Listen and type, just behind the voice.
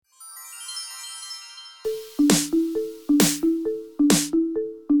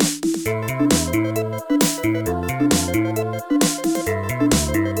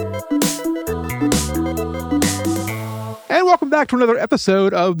back to another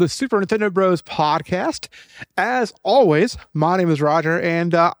episode of the Super Nintendo Bros podcast. As always, my name is Roger,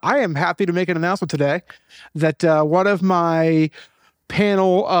 and I am happy to make an announcement today that one of my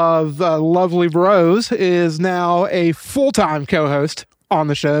panel of lovely bros is now a full-time co-host on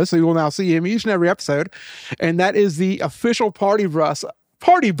the show, so you will now see him each and every episode, and that is the official party bus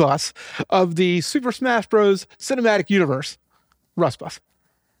of the Super Smash Bros. Cinematic Universe, Russ Bus.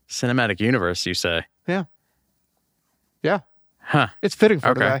 Cinematic Universe, you say? Yeah. Yeah. Huh. It's fitting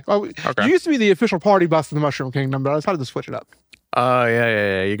for today. Oh, Okay. You used to be the official party bus of the Mushroom Kingdom, but I decided to switch it up. Oh,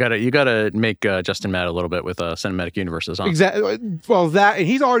 yeah. You gotta make Justin mad a little bit with Cinematic Universes, huh? Exactly. Well, that, and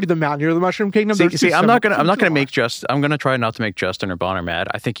he's already the Mountaineer of the Mushroom Kingdom. I'm not gonna make Justin. I'm gonna try not to make Justin or Bonner mad.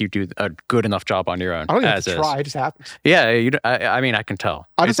 I think you do a good enough job on your own. I don't even have to try. It just happens. Yeah, I mean, I can tell.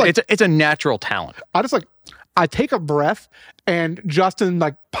 It's a natural talent. I take a breath, and Justin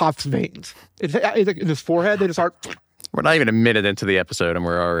pops veins. It's like in his forehead. They just start. We're not even a minute into the episode, and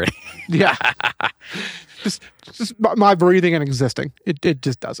we're already. Yeah. just my breathing and existing. It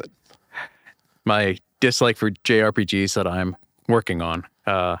just does it. My dislike for JRPGs that I'm working on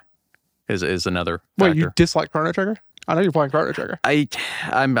is another factor. Wait, you dislike Chrono Trigger? I know you're playing Chrono Trigger. I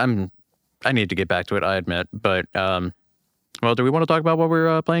need to get back to it, I admit. But well, do we want to talk about what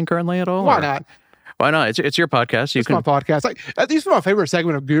we're playing currently at all? Why not? Why not? It's your podcast. It's my podcast. These are my favorite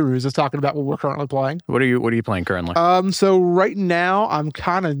segment of Gurus is talking about what we're currently playing. What are you playing currently? So right now I'm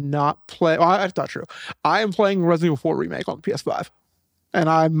kind of not playing. Well, that's not true. I am playing Resident Evil 4 Remake on the PS5, and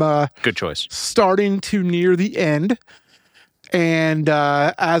I'm good choice. Starting to near the end. And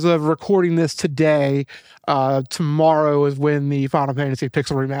as of recording this today, tomorrow is when the Final Fantasy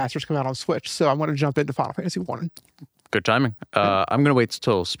Pixel remasters come out on Switch. So I'm going to jump into Final Fantasy 1. Good timing. I'm going to wait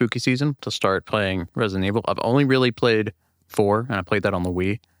till spooky season to start playing Resident Evil. I've only really played 4, and I played that on the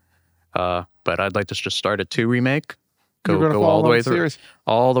Wii. But I'd like to just start at 2 Remake. Go all the way through.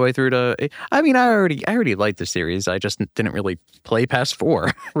 All the way through to... I mean, I already liked the series. I just didn't really play past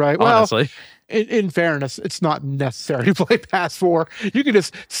 4. Right. Honestly. Well, in fairness, it's not necessary to play past 4. You can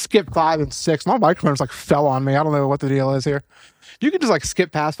just skip 5 and 6. My microphone's fell on me. I don't know what the deal is here. You can just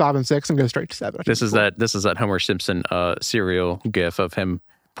skip past 5 and 6 and go straight to 7. This is that Homer Simpson cereal gif of him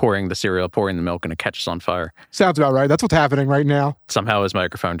pouring the milk, and it catches on fire. Sounds about right. That's what's happening right now. Somehow his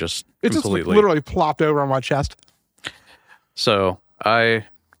microphone just completely... just literally plopped over on my chest. So I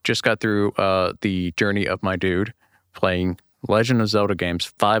just got through the journey of my dude playing Legend of Zelda games,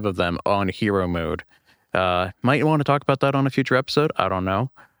 5 of them on hero mode. Might want to talk about that on a future episode. I don't know.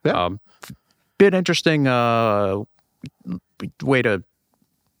 Yeah. Bit interesting way to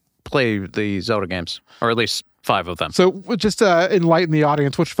play the Zelda games, or at least 5 of them. So just enlighten the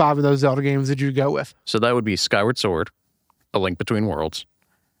audience, which 5 of those Zelda games did you go with? So that would be Skyward Sword, A Link Between Worlds,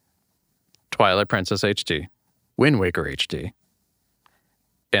 Twilight Princess HD, Wind Waker HD,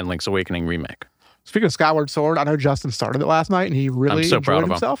 and Link's Awakening Remake. Speaking of Skyward Sword, I know Justin started it last night, and he really enjoyed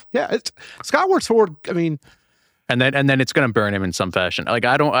himself. Yeah, it's Skyward Sword. I mean, and then it's going to burn him in some fashion. I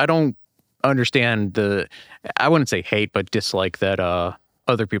don't understand I wouldn't say hate, but dislike that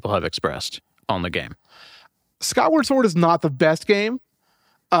other people have expressed on the game. Skyward Sword is not the best game.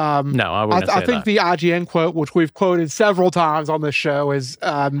 No, I wouldn't say that. I think the IGN quote, which we've quoted several times on this show, is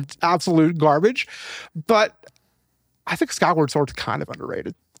absolute garbage. But I think Skyward Sword's kind of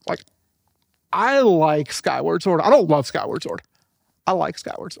underrated. I like Skyward Sword. I don't love Skyward Sword. I like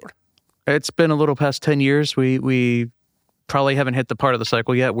Skyward Sword. It's been a little past 10 years. We probably haven't hit the part of the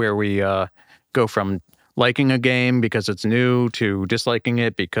cycle yet where we go from liking a game because it's new to disliking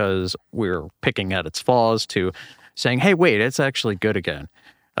it because we're picking at its flaws to saying, hey, wait, it's actually good again.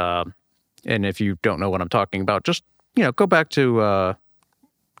 And if you don't know what I'm talking about, just go back to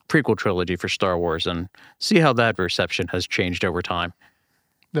prequel trilogy for Star Wars and see how that reception has changed over time.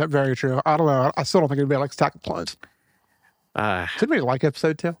 That's very true. I don't know. I still don't think anybody likes Attack of Clones. Did anybody like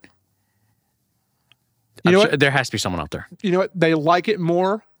episode 2? You know what? There has to be someone out there. You know what? They like it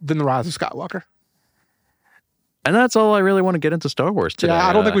more than The Rise of Skywalker. And that's all I really want to get into Star Wars today. Yeah,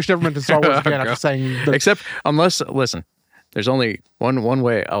 I don't think we should ever mention Star Wars again after saying... Except, listen, there's only one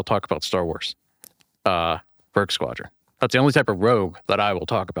way I'll talk about Star Wars. Rogue Squadron. That's the only type of rogue that I will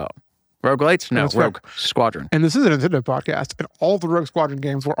talk about. Roguelites? No, Rogue Squadron. And this is a Nintendo podcast, and all the Rogue Squadron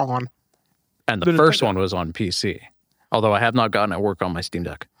games were on. And the first one was on PC. Although I have not gotten it work on my Steam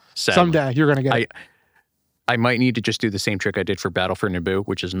Deck. Sadly. Someday you're going to get it. I might need to just do the same trick I did for Battle for Naboo,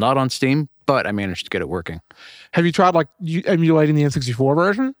 which is not on Steam, but I managed to get it working. Have you tried emulating the N64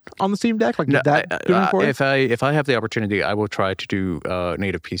 version on the Steam Deck? Did that do it for you? If I have the opportunity, I will try to do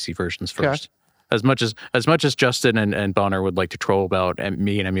native PC versions first. Okay. As much as Justin and Bonner would like to troll about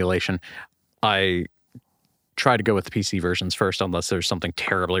me and emulation, I try to go with the PC versions first, unless there's something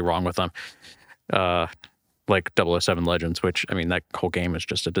terribly wrong with them. Like 007 Legends, which, I mean, that whole game is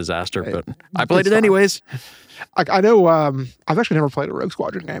just a disaster, but I played it anyways. I know, I've actually never played a Rogue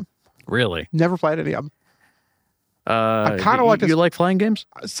Squadron game. Really? Never played any of them. I kind of like You like flying games?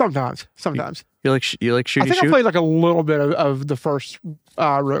 Sometimes. You like shoot I think I played like a little bit of the first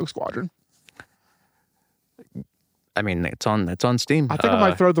Rogue Squadron. I mean, it's on Steam. I think I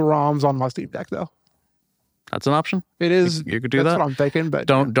might throw the ROMs on my Steam Deck though. That's an option. It is. You could do that's that. That's what I'm thinking, but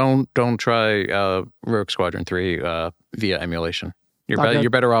don't try Rogue Squadron 3 via emulation. You're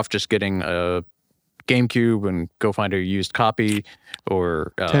better off just getting a GameCube and go find a used copy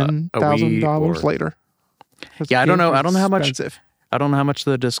or $10,000 later. I don't know how much. Expensive. I don't know how much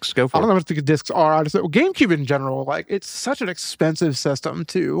the discs go for. I don't know how much the discs are. I just GameCube in general, like it's such an expensive system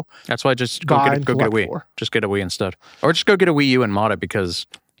to. That's why just go get a Wii. For. Just get a Wii instead, or just go get a Wii U and mod it because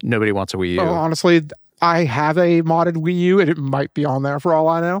nobody wants a Wii U. Well, honestly, I have a modded Wii U, and it might be on there for all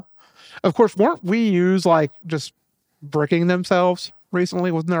I know. Of course, weren't Wii U's like just bricking themselves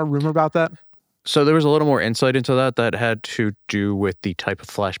recently? Wasn't there a rumor about that? So there was a little more insight into that had to do with the type of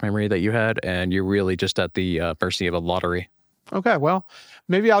flash memory that you had, and you're really just at the mercy of a lottery. Okay, well,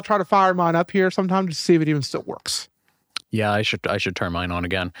 maybe I'll try to fire mine up here sometime to see if it even still works. Yeah, I should turn mine on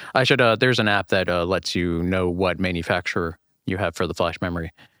again. I should. There's an app that lets you know what manufacturer you have for the flash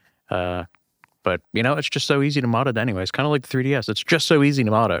memory. But it's just so easy to mod it anyways. Kind of like the 3DS. It's just so easy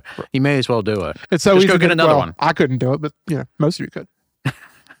to mod it. You may as well do it. It's so just easy. Go get another one. I couldn't do it, but most of you could.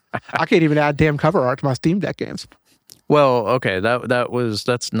 I can't even add damn cover art to my Steam Deck games. Well, okay,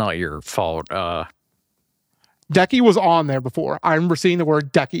 that's not your fault. Decky was on there before. I remember seeing the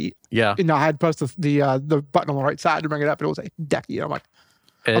word Decky. Yeah. And I had posted the button on the right side to bring it up, and it was a Decky.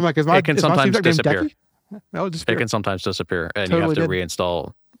 And it can sometimes disappear. No, it can sometimes disappear, and totally you have to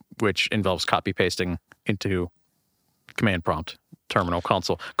reinstall, which involves copy pasting into command prompt terminal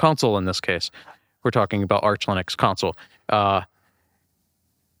console in this case. We're talking about Arch Linux console.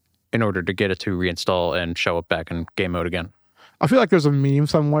 In order to get it to reinstall and show up back in game mode again. I feel like there's a meme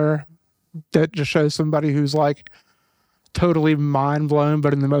somewhere that just shows somebody who's like totally mind blown,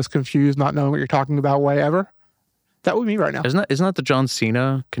 but in the most confused, not knowing what you're talking about way ever. That would be me right now. Isn't that the John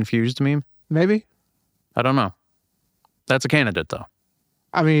Cena confused meme? Maybe. I don't know. That's a candidate though.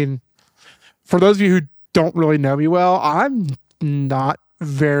 I mean, for those of you who don't really know me well, I'm not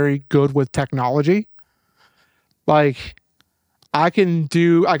very good with technology. Like, I can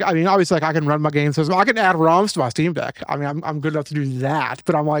do, I mean, obviously, like I can run my game system. I can add ROMs to my Steam Deck. I mean, I'm good enough to do that.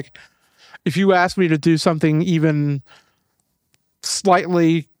 But I'm like, if you ask me to do something even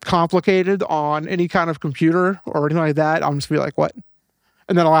slightly complicated on any kind of computer or anything like that, I'm just be like, what?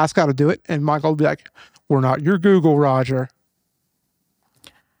 And then I'll ask how to do it. And Michael will be like, we're not your Google, Roger.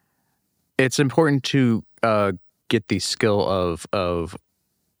 It's important to get the skill of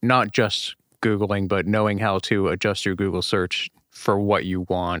not just Googling, but knowing how to adjust your Google search for what you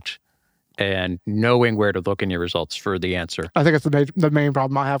want and knowing where to look in your results for the answer. I think it's the main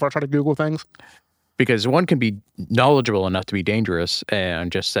problem I have when I try to Google things. Because one can be knowledgeable enough to be dangerous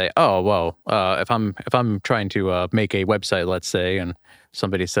and just say, oh, well, if I'm trying to make a website, let's say, and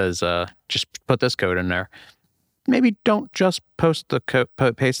somebody says, just put this code in there, maybe don't just paste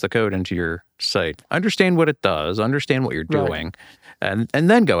the code into your site. Understand what it does, understand what you're doing, and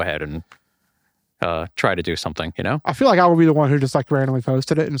then go ahead and try to do something, I feel like I would be the one who just like randomly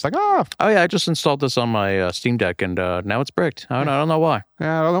posted it and it's like, oh yeah, I just installed this on my Steam Deck and now it's bricked. I don't know why.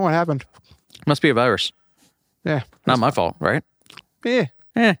 Yeah, I don't know what happened. Must be a virus. Yeah. Not my fault, right? Yeah.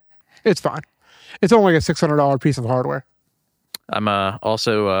 It's fine. It's only a $600 piece of hardware. I'm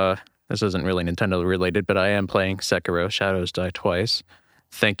also, this isn't really Nintendo related, but I am playing Sekiro Shadows Die Twice.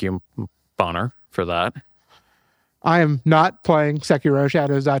 Thank you, Bonner, for that. I am not playing Sekiro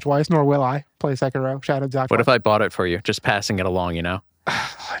Shadows Die Twice, nor will I play Sekiro Shadows Die Twice. What if I bought it for you? Just passing it along, No.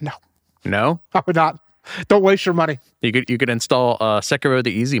 No? I would not. Don't waste your money. You could install Sekiro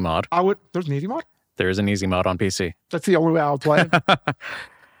the Easy mod. I would. There's an easy mod? There is an easy mod on PC. That's the only way I would play it.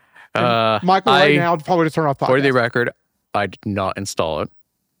 Michael, right now, I'd probably just turn off podcast. For the record, I did not install it.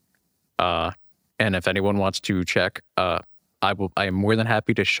 And if anyone wants to check, I am more than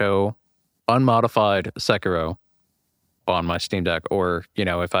happy to show unmodified Sekiro on my Steam Deck, or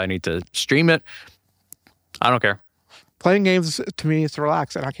if I need to stream it, I don't care. Playing games to me is to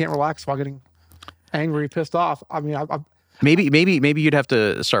relax, and I can't relax while getting angry, pissed off. I mean, maybe you'd have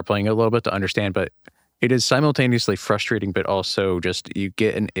to start playing it a little bit to understand, but it is simultaneously frustrating, but also just you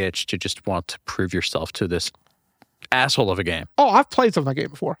get an itch to just want to prove yourself to this asshole of a game. Oh, I've played some of that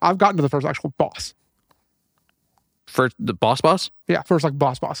game before. I've gotten to the first actual boss. For the boss? Yeah, first like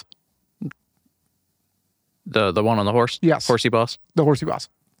boss. The one on the horse? Yes. Horsey boss? The horsey boss.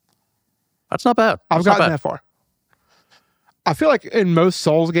 That's not bad. I've That's not gotten bad. that far. I feel like in most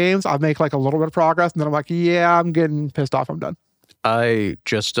Souls games, I make like a little bit of progress, and then I'm like, yeah, I'm getting pissed off. I'm done. I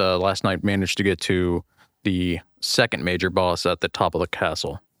just last night managed to get to the second major boss at the top of the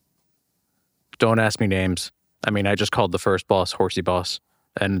castle. Don't ask me names. I mean, I just called the first boss Horsey Boss,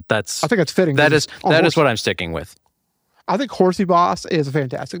 and that's I think it's fitting. that 'cause is it's on that horse. is what I'm sticking with. I think Horsey Boss is a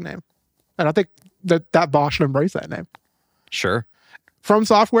fantastic name, and I think that boss should embrace that name. Sure. From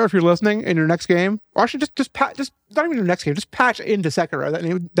Software, if you're listening in your next game, or actually just not even your next game, just patch into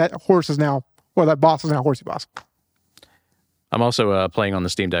Sekiro that horse is now, well, that boss is now Horsey Boss. I'm also playing on the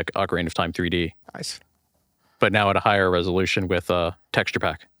Steam Deck Ocarina of Time 3D, Nice. but now at a higher resolution with texture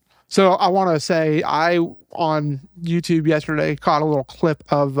pack. So I want to say I on YouTube yesterday caught a little clip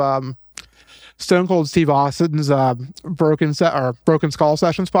of Stone Cold Steve Austin's Broken Skull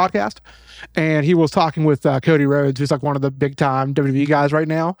Sessions podcast, and he was talking with Cody Rhodes, who's like one of the big time WWE guys right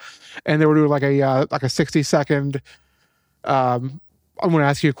now, and they were doing like a 60-second. I'm going to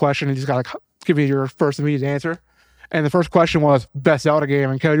ask you a question, and you just got to give me your first immediate answer. And the first question was best Zelda game,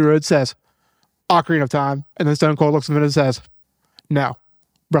 and Cody Rhodes says Ocarina of Time, and then Stone Cold looks at him and says, "No,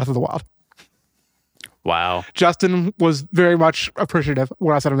 Breath of the Wild." Wow. Justin was very much appreciative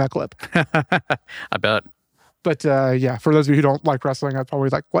when I sent him that clip. I bet. But yeah, for those of you who don't like wrestling, I'd probably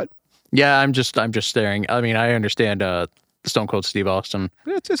like, what? Yeah, I'm just staring. I mean, I understand Stone Cold Steve Austin,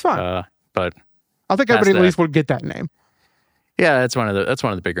 It's fine. but I think past everybody at that. least would get that name. yeah, that's one of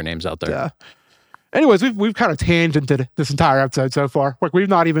the bigger names out there. Yeah. Anyways, we've kind of tangented this entire episode so far. Like we've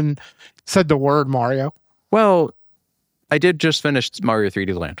not even said the word Mario. Well, I did just finish Mario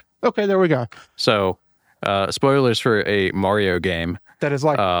 3D Land, Okay, there we go. so spoilers for a Mario game. That is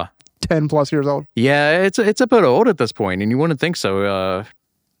like Uh, 10 plus years old. Yeah, it's a bit old at this point, and you wouldn't think so.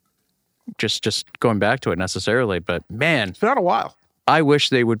 Just going back to it necessarily, but man, It's been out a while. I wish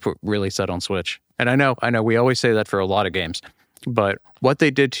they would release that on Switch. And I know, we always say that for a lot of games, but what they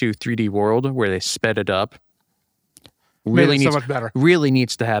did to 3D World, where they sped it up, Made really it needs so much better. really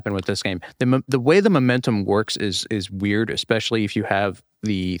needs to happen with this game. The way the momentum works is weird, especially if you have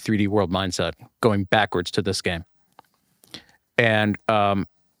the 3D World mindset going backwards to this game. And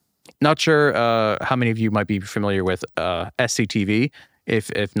not sure how many of you might be familiar with SCTV.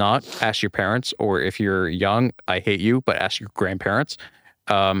 If not, ask your parents, or if you're young, I hate you, but ask your grandparents.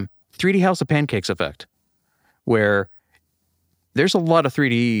 3D House of Pancakes effect, where there's a lot of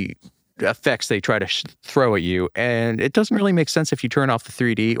 3D effects they try to throw at you, and it doesn't really make sense if you turn off the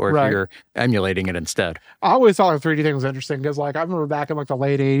 3D or Right. if you're emulating it instead. I always thought the 3D thing was interesting because, like, I remember back in like the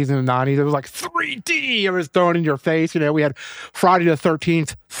late 80s and the 90s, it was like 3D. It was thrown in your face. You know, we had Friday the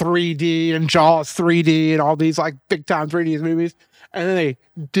 13th 3D and Jaws 3D and all these like big time 3D movies. And then they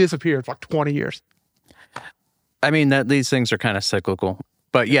disappeared for like 20 years. I mean, that these things are kind of cyclical.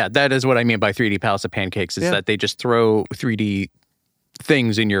 But yeah, that is what I mean by 3D House of Pancakes, is Yeah. that they just throw 3D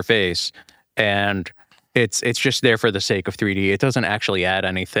things in your face, and it's just there for the sake of 3D. It doesn't actually add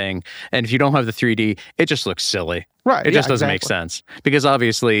anything. And if you don't have the 3D, it just looks silly. Right. It yeah, just doesn't make exactly. sense, because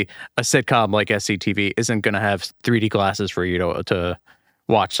obviously a sitcom like SCTV isn't going to have 3D glasses for you to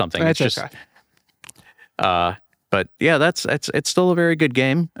watch something. That's it's just okay. but yeah, it's still a very good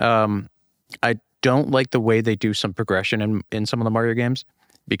game. I don't like the way they do some progression in some of the Mario games,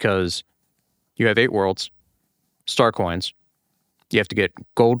 because you have 8 worlds, star coins, you have to get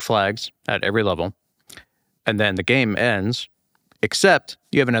gold flags at every level, and then the game ends, except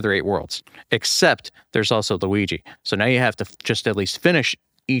you have another 8 worlds, except there's also Luigi. So now you have to just at least finish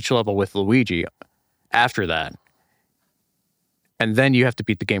each level with Luigi after that, and then you have to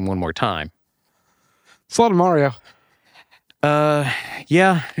beat the game one more time. It's a lot of Mario.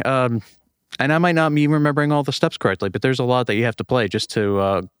 Yeah. And I might not be remembering all the steps correctly, but there's a lot that you have to play just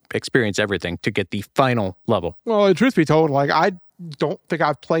to experience everything to get the final level. Well, the truth be told, like, I don't think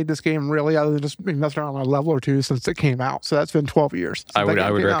I've played this game really other than just messing around on a level or two since it came out. So that's been 12 years. since I that would game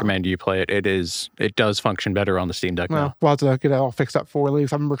came out. recommend you play it. It does function better on the Steam Deck now. Well, we'll have to get it all fixed up before it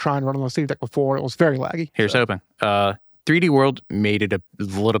leaves. I remember trying to run on the Steam Deck before. It was very laggy. Here's hoping. 3D World made it a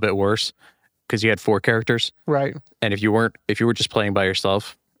little bit worse because you had 4 characters, Right. and if you were just playing by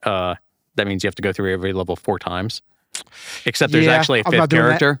yourself, that means you have to go through every level 4 times. Except there's Yeah, actually a I'm 5th not doing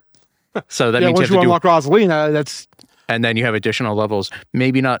that. character. So that Yeah, means you once have you to do, unlock Rosalina, that's and then you have additional levels.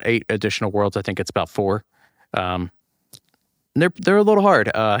 Maybe not 8 additional worlds. I think it's about 4. They're a little hard.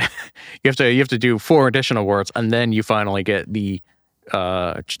 You have to do 4 additional worlds, and then you finally get the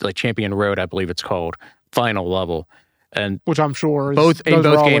like Champion Road, I believe it's called, final level. And which I'm sure is, both those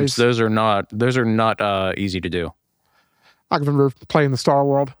are games, always- those are not easy to do. I can remember playing the Star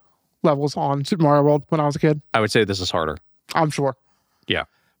World levels on Super Mario World when I was a kid. I would say this is harder. I'm sure. Yeah.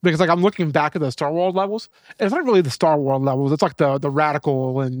 Because like I'm looking back at the Star World levels, and it's not really the Star World levels. It's like the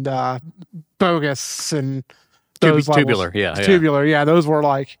Radical and Bogus and those levels. Tubular. Yeah. Tubular. Yeah, those were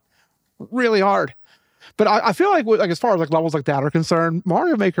like really hard. But I feel like as far as like levels like that are concerned,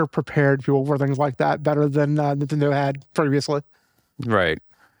 Mario Maker prepared people for things like that better than Nintendo had previously. Right.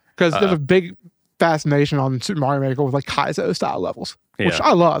 Because there's a big fascination on Super Mario Maker with like Kaizo style levels, which Yeah.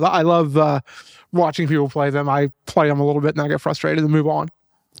 I love. I love watching people play them. I play them a little bit and I get frustrated and move on.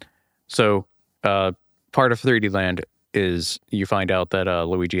 So, part of 3D Land is you find out that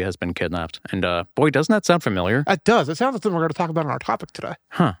Luigi has been kidnapped, and boy, doesn't that sound familiar? It does. It sounds like something we're going to talk about in our topic today.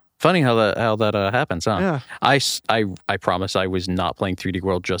 Huh? Funny how that happens, huh? Yeah. I promise I was not playing 3D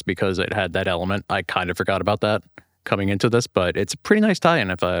World just because it had that element. I kind of forgot about that coming into this, but it's a pretty nice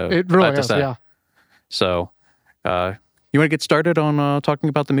tie-in. If I It if I really have to is. say. Yeah. So, you want to get started on talking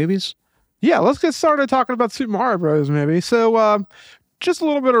about the movies? Yeah. Let's get started talking about Super Mario Bros. Movie. So, just a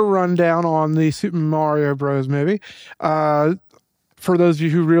little bit of rundown on the Super Mario Bros. Movie. For those of you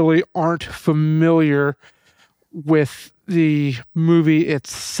who really aren't familiar with the movie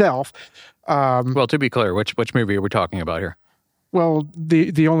itself, Well, to be clear, which movie are we talking about here? well,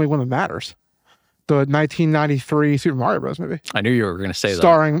 the only one that matters, the 1993 Super Mario Bros. Movie, I knew you were going to say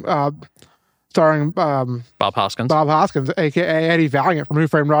starring that. Bob Hoskins. Bob Hoskins, aka Eddie Valiant from Who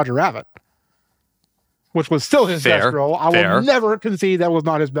Framed Roger Rabbit, which was still his Fair, best role. I fair. will never concede that was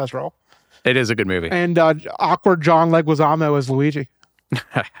not his best role. It is a good movie. And awkward John Leguizamo as Luigi,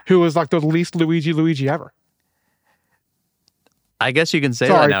 who was like the least Luigi ever. I guess you can say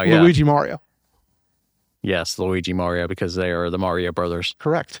Sorry, that now. Yeah. Luigi Mario. Yes, Luigi Mario, because they are the Mario brothers.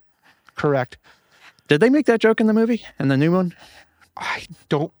 Correct. Did they make that joke in the movie, in the new one? I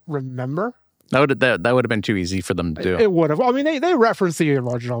don't remember. That would have been too easy for them to do. It would have. I mean, they referenced the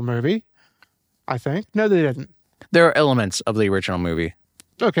original movie, I think. No, they didn't. There are elements of the original movie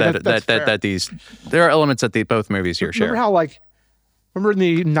Okay, that's fair. there are elements that both movies here Remember share. how remember in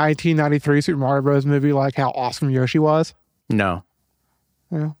the 1993 Super Mario Bros. Movie, like how awesome Yoshi was? No,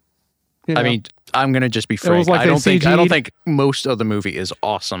 Yeah. I mean, I'm gonna just be frank. like I don't they think CG'd. most of the movie is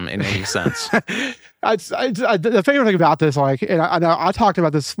awesome in any sense. The favorite thing about this, and I know I talked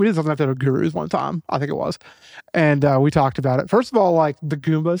about this. We did something after the Gurus one time, I think it was, and we talked about it. First of all, like the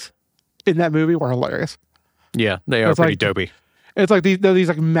Goombas in that movie were hilarious. Yeah, they are It's pretty like- dopey. It's like they're these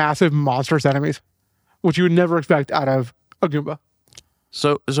like massive monstrous enemies, which you would never expect out of a Goomba.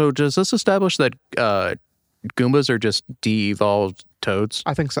 So does this establish that Goombas are just de-evolved toads?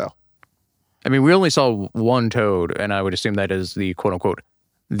 I think so. I mean, we only saw one toad, and I would assume that is the quote unquote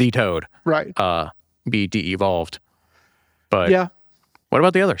the toad Right. be de-evolved. But Yeah. what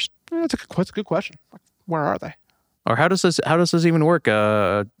about the others? That's a good question. Where are they? Or how does this even work?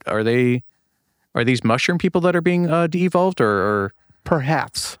 Are these mushroom people that are being de-evolved, or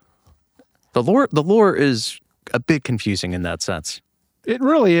Perhaps. the lore is a bit confusing in that sense. It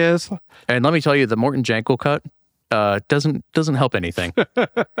really is. And let me tell you, the Morton Jankel cut doesn't help anything.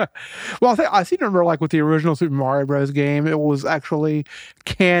 Well, I seem to remember like with the original Super Mario Bros. Game, it was actually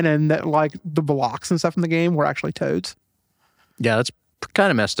canon that like the blocks and stuff in the game were actually toads. Yeah, that's kind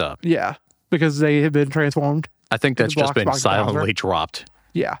of messed up. Yeah, because they had been transformed. I think that's just been Box silently dropped.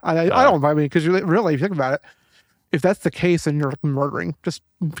 Yeah, I don't. I mean, because you really, if you think about it, if that's the case, then you're like murdering just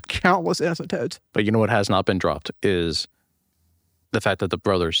countless innocent toads. But you know what has not been dropped is the fact that the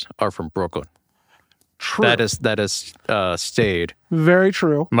brothers are from Brooklyn. True. That has stayed, Very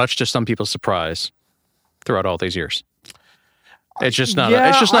true. much to some people's surprise, throughout all these years. It's just not. Yeah,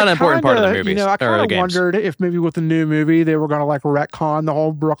 It's just not I an important part of the kinda- movies You know, I or the kind of games. wondered if maybe with the new movie they were going to like retcon the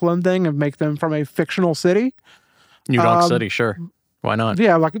whole Brooklyn thing and make them from a fictional city. New Donk City, sure. Why not?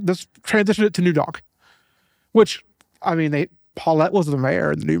 Yeah, like just transition it to New Donk. Which, I mean, Paulette was the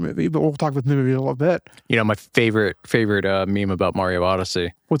mayor in the new movie, but we'll talk about the new movie in a little bit. You know, my favorite meme about Mario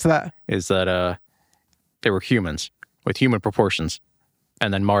Odyssey What's that? is that they were humans with human proportions,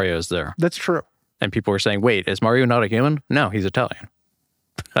 and then Mario's there, That's true. and people were saying, "Wait, is Mario not a human? No, he's Italian."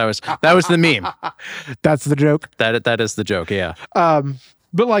 That was the meme. That's the joke. That is the joke. Yeah.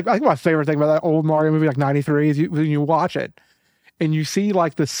 But like, I think my favorite thing about that old Mario movie, like '93, is when you watch it and you see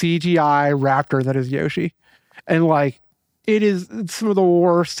like the CGI raptor that is Yoshi, and like it is some of the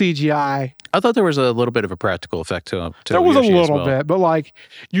worst CGI. I thought there was a little bit of a practical effect to him. There was Yoshi a as little well. bit, but like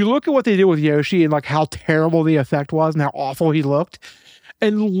you look at what they did with Yoshi and like how terrible the effect was and how awful he looked,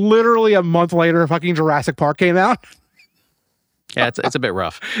 and literally a month later, fucking Jurassic Park came out. Yeah, it's a bit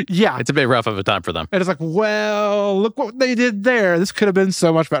rough. Yeah, It's a bit rough of a time for them. and it's like, well, look what they did there. This could have been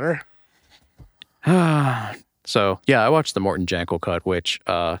so much better. So yeah, I watched the Morton Jankel cut, which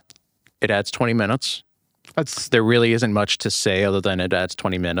It adds 20 minutes. That's There really isn't much to say other than it adds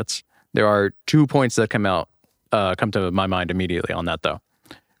 20 minutes. There are 2 points that come to my mind immediately on that, though.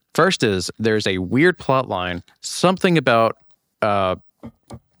 First is there's a weird plot line, something about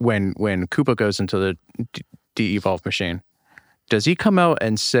when Koopa goes into the de-evolved machine. Does he come out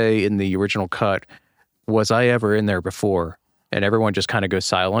and say in the original cut, was I ever in there before? And everyone just kind of goes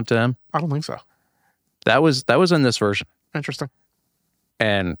silent to him. I don't think so. That was in this version. Interesting.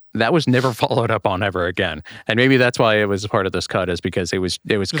 And that was never followed up on ever again. And maybe that's why it was part of this cut, is because it was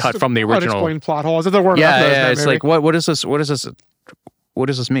cut from the original. Unexplained plot holes. If there weren't Yeah, enough of those, yeah. then It's maybe. like what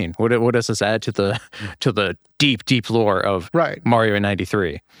does this mean? What does this add to the deep lore of Right. Mario in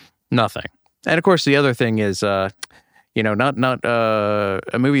 '93? Nothing. And of course, the other thing is, not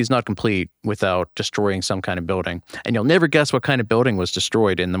a movie is not complete without destroying some kind of building, and you'll never guess what kind of building was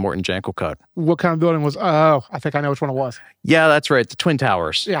destroyed in the Morton Jankel cut. What kind of building was? Oh, I think I know which one it was. Yeah, that's right, the Twin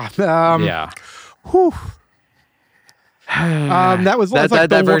Towers. Yeah. Yeah. Whew. That was like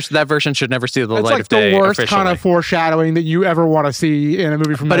that version should never see the it's light like of day the worst officially. kind of foreshadowing that you ever want to see in a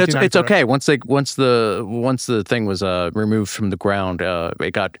movie from. But it's 1993. okay. Once the thing was removed from the ground,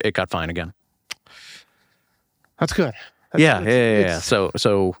 it got fine again. That's good. Yeah.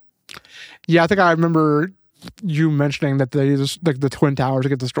 So Yeah, I think I remember you mentioning that the Twin Towers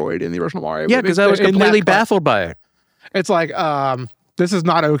get destroyed in the original Mario. yeah, movie. because I was In that completely cut. baffled by it. It's like this is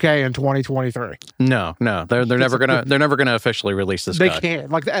not okay in 2023. No, they're never gonna officially release this. They cut. can't.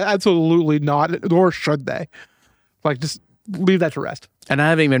 Like absolutely not. Nor should they. Like just leave that to rest. And I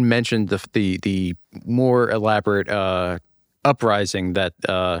haven't even mentioned the more elaborate uprising that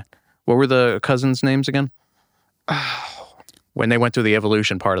what were the cousins' names again? When they went through the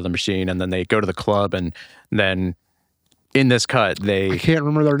evolution part of the machine, and then they go to the club, and then in this cut I can't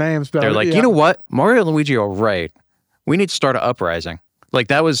remember their names, but they're like, yeah. you know what, Mario and Luigi are right. We need to start an uprising. Like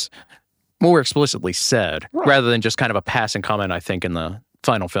that was more explicitly said, Right. rather than just kind of a passing comment. I think in the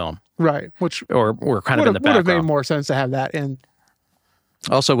final film, Right, which or kind of in the would have made background. more sense to have that in.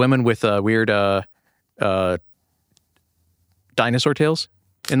 Also, women with weird dinosaur tails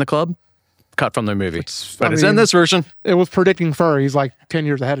in the club, cut from the movie. It's in mean- this version. It was predicting furries like 10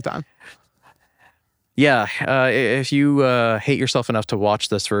 years ahead of time. Yeah, if you hate yourself enough to watch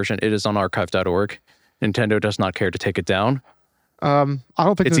this version, it is on archive.org. Nintendo does not care to take it down. I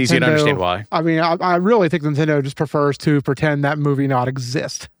don't think It's easy to Nintendo- understand why. I mean, I really think Nintendo just prefers to pretend that movie not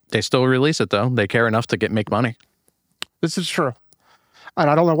exist. They still release it though. They care enough to make money. This is true. And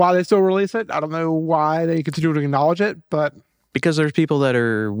I don't know why they still release it. I don't know why they continue to acknowledge it, but Because there's people that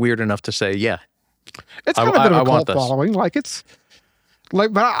are weird enough to say, yeah, it's kind of a bit of I a want cult this. following. Like it's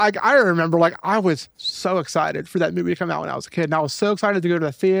like, but I remember like I was so excited for that movie to come out when I was a kid, and I was so excited to go to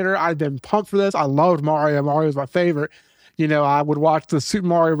the theater. I'd been pumped for this. I loved Mario. Mario was my favorite. You know, I would watch the Super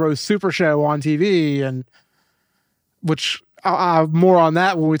Mario Bros. Super Show on TV, and which I'll have more on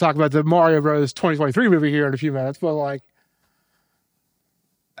that when we talk about the Mario Bros. 2023 movie here in a few minutes. But like,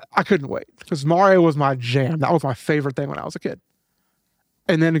 I couldn't wait because Mario was my jam. That was my favorite thing when I was a kid.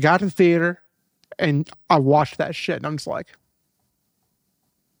 And then I got to the theater, and I watched that shit, and I'm just like,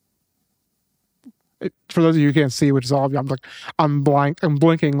 for those of you who can't see, which is all of you, I'm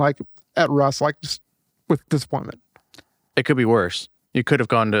blinking like at Russ, like just with disappointment. it could be worse. You could have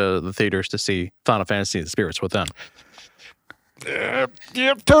gone to the theaters to see Final Fantasy: The Spirits Within.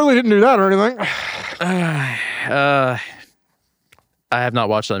 Yep, totally didn't do that or anything. I have not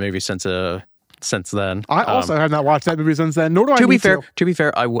watched that movie since then. I also have not watched that movie since then. Nor do I To be need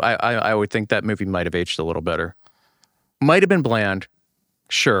fair, I would think that movie might have aged a little better. Might have been bland,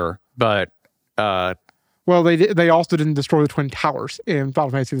 sure, but Well, they also didn't destroy the Twin Towers in Final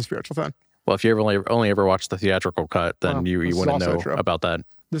Fantasy: The Spirits Within. well, if you only ever watched the theatrical cut, then Well, you this is wouldn't also know true. about that.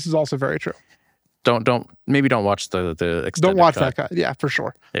 This is also very true. Don't watch the extended Don't watch cut. that cut. Yeah, for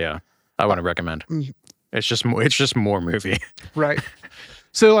sure. Yeah, I wouldn't recommend. It's just more movie. Right.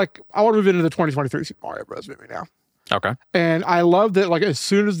 So, like, I want to move into the 2023 Super Mario Bros. Movie now. Okay. And I love that, like, as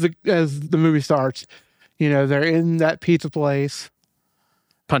soon as the movie starts, you know, they're in that pizza place,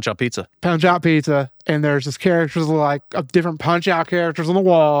 Punch Out Pizza. Punch Out Pizza, and there's just characters like of different Punch Out characters on the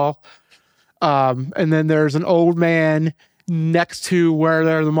wall. And then there's an old man next to where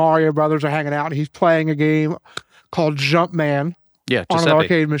the Mario brothers are hanging out. He's playing a game called Jumpman Yeah, on an Giuseppe.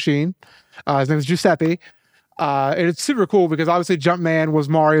 arcade machine. His name is Giuseppe. And it's super cool because obviously Jumpman was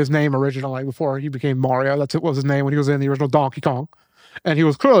Mario's name originally before he became Mario. That's what was his name when he was in the original Donkey Kong. And he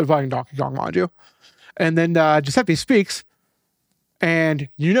was clearly playing Donkey Kong, mind you. And then Giuseppe speaks, and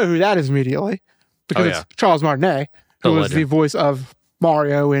you know who that is immediately because Oh, it's yeah. Charles Martinet, who The was the legend. voice of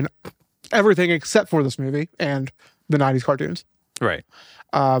Mario in everything except for this movie and the 90s cartoons. Right.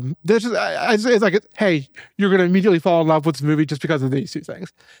 This is it's like, hey, you're going to immediately fall in love with this movie just because of these two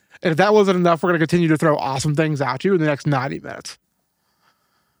things. And if that wasn't enough, we're going to continue to throw awesome things at you in the next 90 minutes.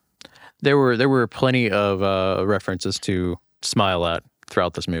 There were plenty of references to smile at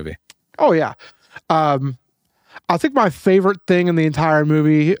throughout this movie. Oh yeah. I think my favorite thing in the entire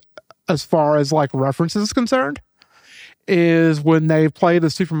movie, as far as like references is concerned, is when they play the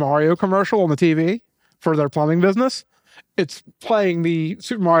Super Mario commercial on the TV for their plumbing business. It's playing the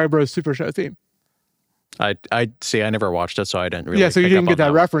Super Mario Bros. Super Show theme. I see. I never watched it, so I didn't really. Yeah, so you pick didn't up get on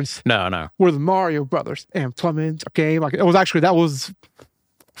that one. reference. No. We're the Mario Brothers and plumbing's okay. Like it was actually, that was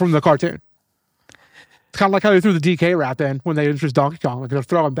from the cartoon. It's kind of like how they threw the DK rap in when they introduced Donkey Kong. Like they're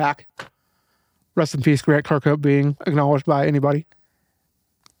throwing back. Rest in peace, Grant Kirkhope being acknowledged by anybody.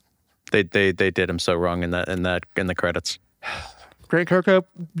 They did him so wrong in the credits. Grant Kirkhope,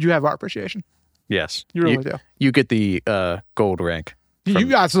 you have our appreciation. Yes, You really do. You get the gold rank.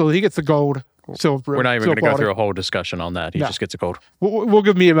 You absolutely, he gets the gold silver. We're not even seal going to go quality. through a whole discussion on that. He No. just gets a gold. We'll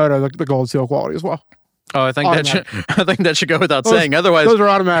give Miyamoto the gold seal quality as well. Oh, I think that should go without saying. Otherwise, those are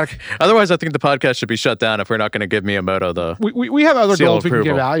automatic. I think the podcast should be shut down if we're not going to give Miyamoto the We have other seal golds we can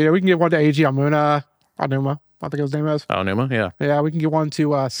give approval. out. You know, we can give one to Eiji Aonuma, I think his name is. Aonuma. Yeah, Yeah, we can give one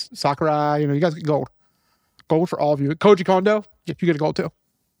to Sakurai. You know, you guys get gold. Gold for all of you. Koji Kondo, you get a gold too.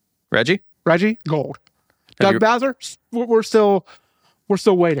 Reggie. Reggie, gold. Have Doug you- Bowser, we're still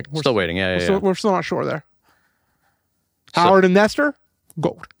waiting. We're Still waiting. Yeah, yeah. we're still not sure there. So- Howard and Nestor,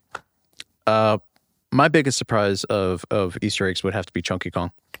 gold. My biggest surprise of Easter eggs would have to be Chunky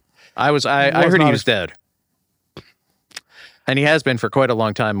Kong. I Was heard he not was dead, and he has been for quite a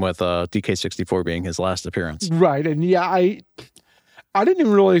long time. With DK64 being his last appearance. Right, and yeah, I didn't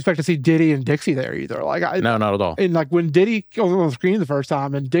even really expect to see Diddy and Dixie there either. Like, No, not at all. and like when Diddy goes on the screen the first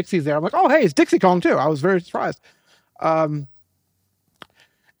time and Dixie's there, I'm like, oh hey, it's Dixie Kong too. I was very surprised. And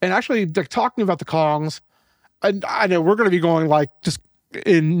actually, like, talking about the Kongs, and I know we're going to be going like just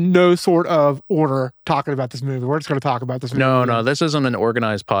in no sort of order talking about this movie. We're just going to talk about this movie. No. This isn't an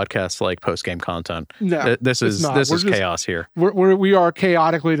organized podcast like post game content. No, This it's is not. this We're is just- chaos here. We are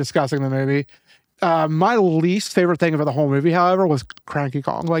chaotically discussing the movie. My least favorite thing about the whole movie, however, was Cranky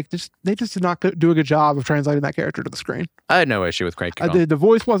Kong. Like, they just did not do a good job of translating that character to the screen. I had no issue with Cranky Kong. The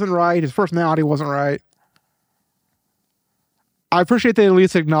voice wasn't right. His personality wasn't right. I appreciate they at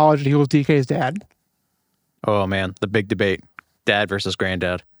least acknowledged he was DK's dad. Oh man, the big debate: dad versus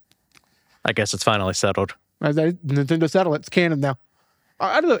granddad. I guess it's finally settled. Nintendo settled it. It's canon now.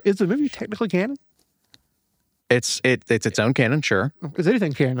 I don't know. Is the movie technically canon? It's its own canon, sure. Is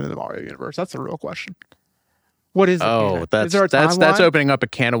anything canon in the Mario universe? That's the real question. What is it? Oh, canon? Is there a that's timeline? opening up a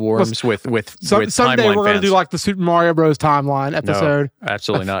can of worms with Someday timeline we're going to fans. do like the Super Mario Bros. Timeline episode. No,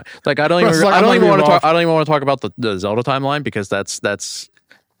 absolutely not. Like I don't Russ is even like, I I'm don't not even gonna want be to talk. involved. I don't even want to talk about the Zelda timeline because that's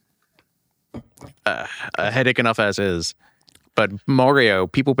a headache enough as is. But Mario,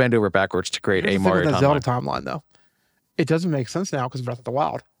 people bend over backwards to create Here's a the thing with Mario the timeline. Zelda timeline, though. It doesn't make sense now because of Breath of the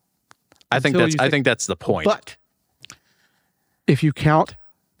Wild. I think that's the point. But if you count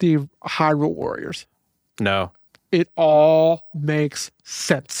the Hyrule Warriors, No, it all makes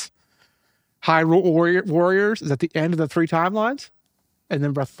sense. Hyrule Warriors is at the end of the 3 timelines, and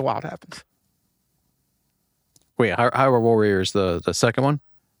then Breath of the Wild happens. wait, Hyrule Warriors the second one?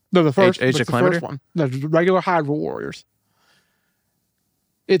 No, the first, Age it's of the Calamity? first one. The regular Hyrule Warriors.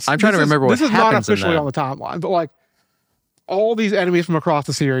 I'm trying to remember what this is not happens in officially that. on the timeline, but like all these enemies from across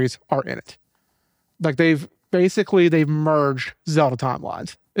the series are in it. Like they've merged Zelda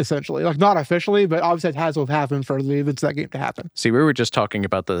timelines essentially. Like not officially, but obviously it has to have happened for the events of that game to happen. See, we were just talking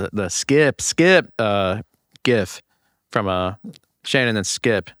about the skip gif from Shannon and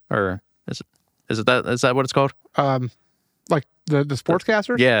Skip, or is that what it's called? Like the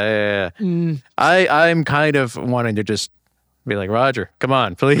sportscasters. Yeah. Mm, I'm kind of wanting to just be like, Roger, come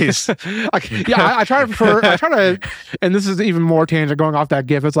on, please. I try to, and this is even more tangent going off that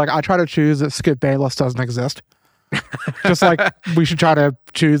GIF. It's like I try to choose that Skip Bayless doesn't exist. Just like we should try to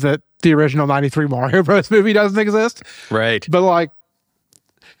choose that the original '93 Mario Bros. Movie doesn't exist. Right. But like,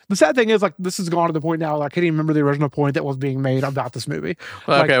 the sad thing is, like, this has gone to the point now. Like, I can't even remember the original point that was being made about this movie.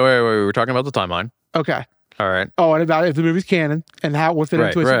 Like, Okay, wait. We're talking about the timeline. okay. All right. Oh, and about if the movie's canon and how it would fit Right,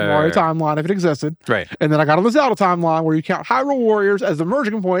 into a Super right, Mario right. timeline if it existed. Right. And then I got on the Zelda timeline where you count Hyrule Warriors as the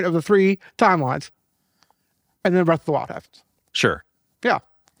merging point of the 3 timelines. And then Breath of the Wild happens. Sure. Yeah.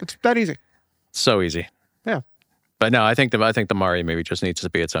 It's that easy. So easy. Yeah. But no, I think the Mario movie just needs to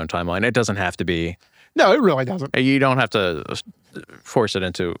be its own timeline. It doesn't have to be. No, it really doesn't. You don't have to force it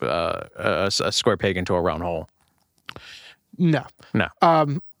into a square peg into a round hole. No. No.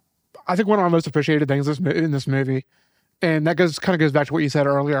 I think one of my most appreciated things in this movie And that kind of goes back to what you said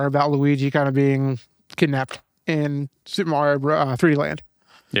earlier about Luigi kind of being kidnapped in Super Mario 3D Land.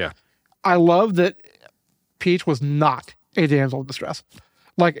 Yeah. I love that Peach was not a damsel in distress.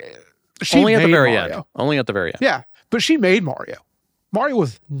 Like, she Only at the made very Mario. end. Only at the very end. Yeah, but she made Mario. Mario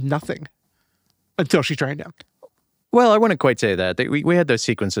was nothing until she trained him. Well, I wouldn't quite say that. We had those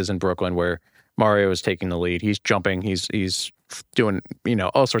sequences in Brooklyn where Mario is taking the lead. He's jumping. He's doing,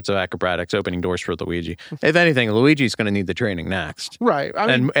 all sorts of acrobatics, opening doors for Luigi. If anything, Luigi's going to need the training next. Right.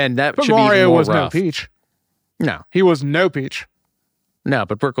 I mean, and that but should Mario be even more was rough. no Peach. No. He was no Peach. No,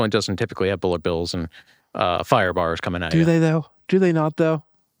 but Brooklyn doesn't typically have bullet bills and fire bars coming at Do you. they, though? Do they not, though?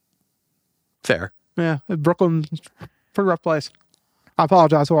 Fair. Yeah, Brooklyn's a pretty rough place. I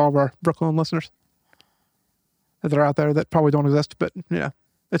apologize to all of our Brooklyn listeners that are out there that probably don't exist, but,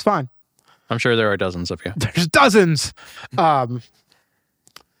 it's fine. I'm sure there are dozens of you. There's dozens. But,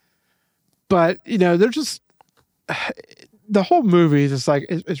 they're just... The whole movie is just like,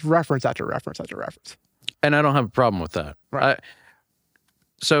 it's reference after reference after reference. And I don't have a problem with that. Right.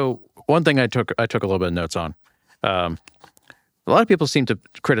 So one thing I took a little bit of notes on. A lot of people seem to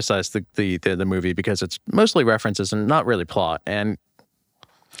criticize the movie because it's mostly references and not really plot. And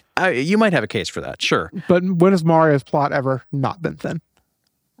you might have a case for that, sure. But when has Mario's plot ever not been thin?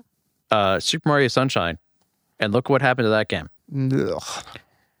 Super Mario Sunshine, and look what happened to that game. Ugh.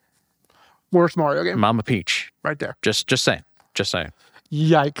 Worst Mario game. Mama Peach. Right there. Just saying.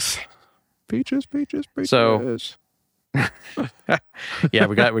 Yikes. Peaches. So- Yeah,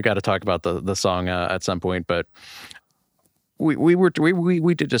 we got to talk about the song at some point, but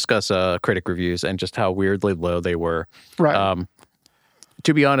we did discuss critic reviews and just how weirdly low they were. Right.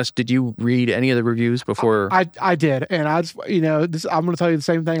 To be honest, did you read any of the reviews before? I did, and I just this. I'm going to tell you the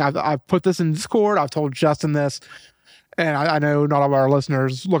same thing. I've put this in Discord. I've told Justin this, and I know not all of our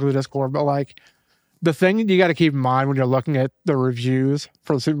listeners look at the Discord, but like the thing you got to keep in mind when you're looking at the reviews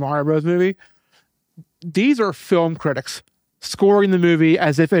for the Super Mario Bros. Movie, these are film critics scoring the movie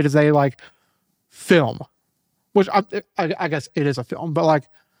as if it is a like film, which I guess it is a film, but like.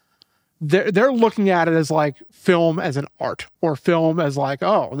 They're looking at it as like film as an art or film as like,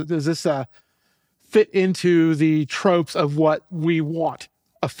 oh, does this fit into the tropes of what we want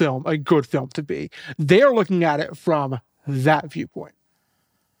a good film to be? They're looking at it from that viewpoint.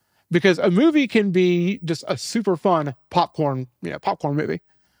 Because a movie can be just a super fun popcorn movie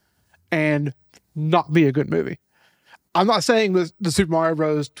and not be a good movie. I'm not saying the Super Mario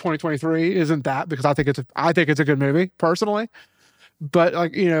Bros. 2023 isn't that, because I think it's a good movie personally. But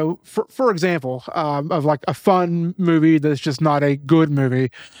like, for example, of like a fun movie that's just not a good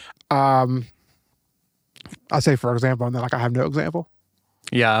movie. I say for example, and then like I have no example.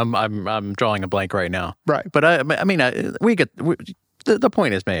 Yeah, I'm drawing a blank right now. Right. But the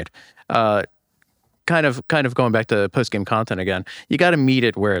point is made. Kind of going back to post game content again. You got to meet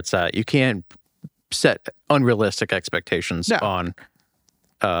it where it's at. You can't set unrealistic expectations on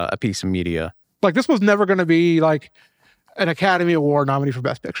a piece of media. Like this was never going to be like an Academy Award nominee for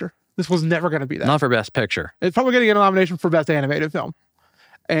Best Picture. This was never going to be that. Not for Best Picture. It's probably going to get a nomination for Best Animated Film.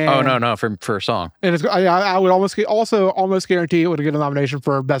 And, no, for a song. And I would almost guarantee it would get a nomination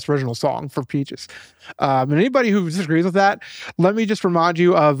for Best Original Song for Peaches. And anybody who disagrees with that, let me just remind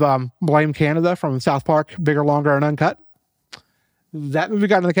you of Blame Canada from South Park, Bigger, Longer, and Uncut. That movie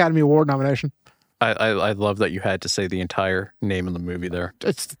got an Academy Award nomination. I love that you had to say the entire name of the movie there.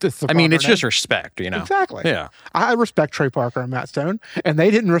 It's just respect, Exactly. Yeah. I respect Trey Parker and Matt Stone, and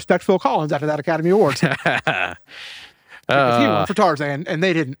they didn't respect Phil Collins after that Academy Award. He won for Tarzan, and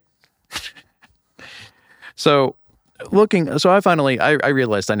they didn't. So I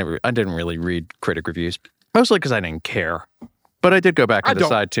realized I didn't really read critic reviews, mostly because I didn't care. But I did go back and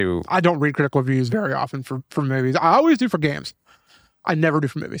decide to. I don't read critical reviews very often for movies. I always do for games. I never do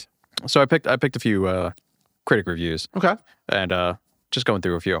for movies. So I picked a few critic reviews. Okay. And just going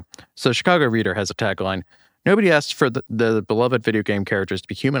through a few. So Chicago Reader has a tagline: "Nobody asked for the beloved video game characters to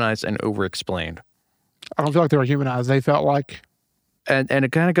be humanized and over-explained." I don't feel like they were humanized. They felt like... And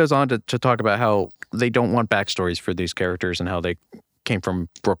it kind of goes on to talk about how they don't want backstories for these characters and how they came from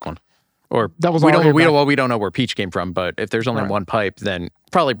Brooklyn. Or that was we don't know where Peach came from, but if there's only one pipe, then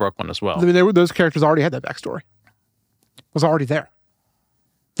probably Brooklyn as well. I mean, those characters already had that backstory. It was already there.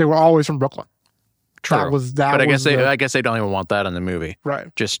 They were always from Brooklyn. True. But I guess they don't even want that in the movie.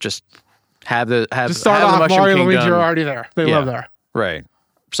 Right. Just have the just start off Mario and Luigi are already there. They live there. Right.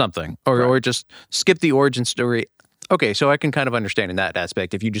 Something. Or just skip the origin story. Okay, so I can kind of understand in that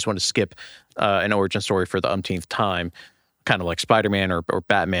aspect. If you just want to skip an origin story for the umpteenth time, kind of like Spider-Man or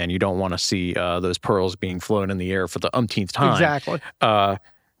Batman, you don't want to see those pearls being flown in the air for the umpteenth time. Exactly.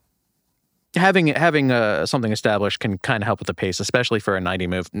 having something established can kind of help with the pace, especially for a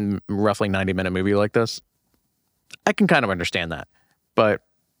roughly 90-minute movie like this. I can kind of understand that, but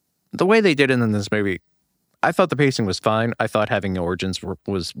the way they did it in this movie, I thought the pacing was fine. I thought having origins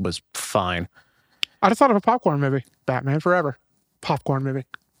was fine. I just thought of a popcorn movie, Batman Forever, popcorn movie.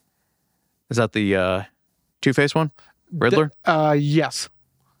 Is that the Two-Face one, Riddler? Yes.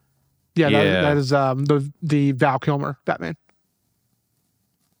 Yeah, that is the Val Kilmer Batman.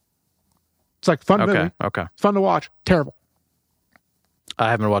 It's like fun movie. Okay. Fun to watch. Terrible. I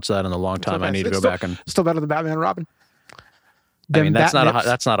haven't watched that in a long time. I need to go back and still better than Batman and Robin. I mean, that's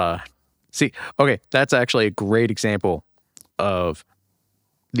not a. See, okay, that's actually a great example of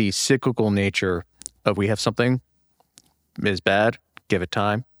the cyclical nature of we have something is bad, give it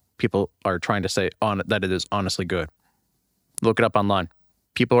time. People are trying to say that it is honestly good. Look it up online.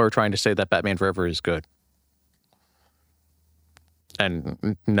 People are trying to say that Batman Forever is good.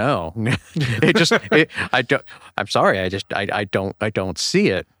 And no, I'm sorry. I don't see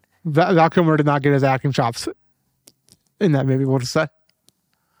it. Val Kilmer did not get his acting chops in that movie. We'll just say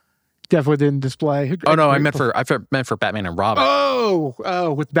definitely didn't display. Oh no, I meant for Batman and Robin.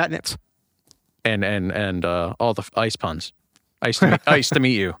 Oh, with Batnips and all the ice puns. Ice to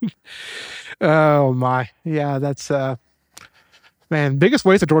meet you. Oh my, yeah, that's man, biggest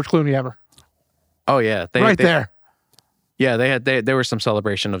waste of George Clooney ever. Oh yeah, there. Yeah, there was some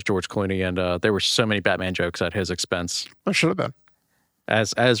celebration of George Clooney, and there were so many Batman jokes at his expense. There should have been.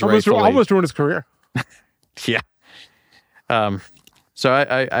 As almost ruined his career. Yeah. So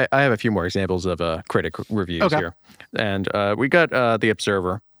I have a few more examples of critic reviews here, and we got The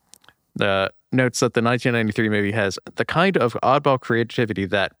Observer. The notes that the 1993 movie has the kind of oddball creativity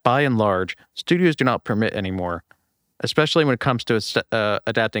that, by and large, studios do not permit anymore, especially when it comes to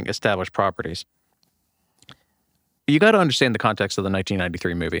adapting established properties. You got to understand the context of the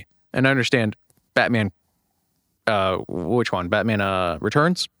 1993 movie and understand Batman. Which one? Batman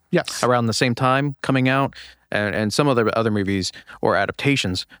Returns? Yes. Around the same time coming out, and some of the other movies or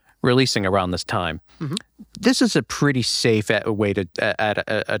adaptations releasing around this time. Mm-hmm. This is a pretty safe way to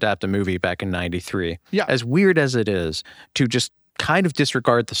adapt a movie back in 93. Yeah. As weird as it is to just kind of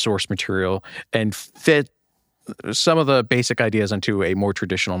disregard the source material and fit some of the basic ideas into a more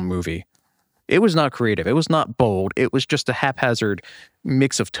traditional movie. It was not creative. It was not bold. It was just a haphazard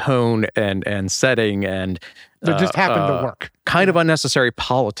mix of tone and setting and that just happened to work. Kind of unnecessary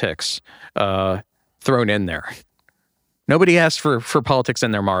politics thrown in there. Nobody asked for politics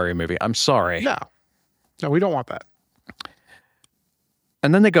in their Mario movie. I'm sorry. No, we don't want that.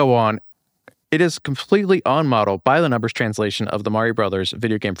 And then they go on. It is completely on model by the numbers translation of the Mario Brothers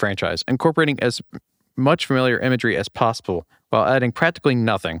video game franchise, incorporating as much familiar imagery as possible while adding practically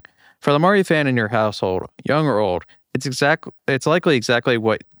nothing. For the Mario fan in your household, young or old, it's likely exactly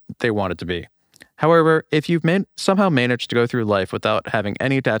what they want it to be. However, if you've somehow managed to go through life without having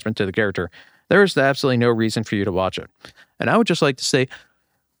any attachment to the character, there is absolutely no reason for you to watch it. And I would just like to say,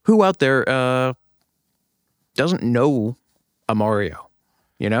 who out there doesn't know a Mario?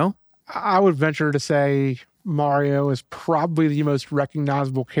 You know? I would venture to say Mario is probably the most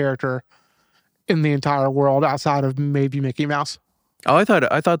recognizable character in the entire world outside of maybe Mickey Mouse. Oh, I thought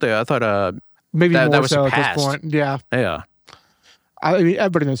maybe that more was so at past. this point. Yeah. Yeah. I mean,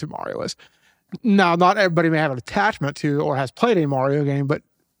 everybody knows who Mario is. Now, not everybody may have an attachment to or has played a Mario game, but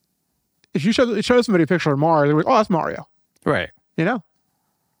if you show somebody a picture of Mario, they're like, oh, that's Mario. Right. You know?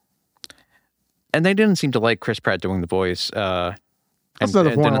 And they didn't seem to like Chris Pratt doing the voice. That's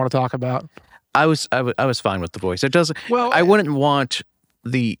another point I want to talk about. I was fine with the voice. It doesn't. Well, I wouldn't want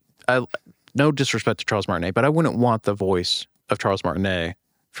no disrespect to Charles Martinet, but I wouldn't want the voice of Charles Martinet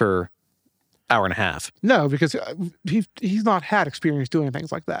for hour and a half. No, because he's not had experience doing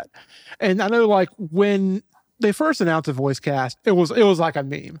things like that. And I know, like, when they first announced the voice cast, it was like a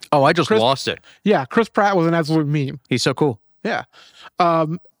meme. Oh, I just lost it. Yeah, Chris Pratt was an absolute meme. He's so cool. Yeah.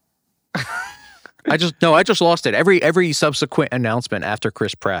 I just lost it. Every subsequent announcement after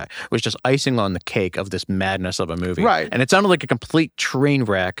Chris Pratt was just icing on the cake of this madness of a movie. Right. And it sounded like a complete train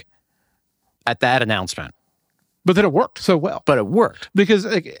wreck at that announcement. But then it worked so well. But it worked. Because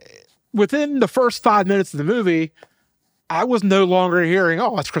within the first 5 minutes of the movie, I was no longer hearing,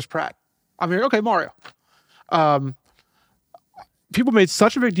 oh, that's Chris Pratt. I mean, okay, Mario. People made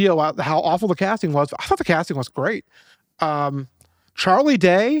such a big deal about how awful the casting was. I thought the casting was great. Charlie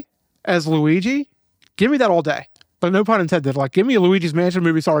Day as Luigi, give me that all day. But no pun intended. Like, give me a Luigi's Mansion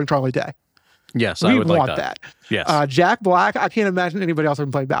movie starring Charlie Day. Yes, I would like that. Yes. Jack Black, I can't imagine anybody else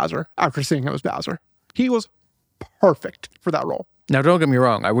can play Bowser after seeing him as Bowser. He was perfect for that role. Now, don't get me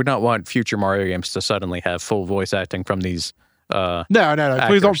wrong. I would not want future Mario games to suddenly have full voice acting from these No.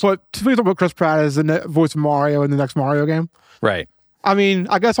 Please actors. don't put Chris Pratt as the voice of Mario in the next Mario game. Right. I mean,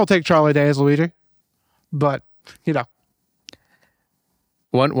 I guess I'll take Charlie Day as Luigi, but you know.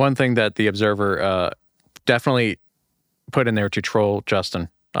 One thing that the Observer definitely put in there to troll Justin,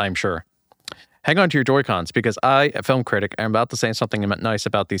 I'm sure. Hang on to your Joy-Cons, because I, a film critic, am about to say something nice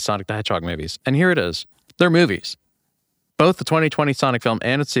about these Sonic the Hedgehog movies. And here it is. They're movies. Both the 2020 Sonic film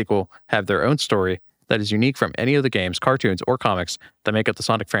and its sequel have their own story that is unique from any of the games, cartoons, or comics that make up the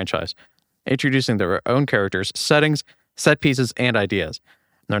Sonic franchise, introducing their own characters, settings, set pieces, and ideas.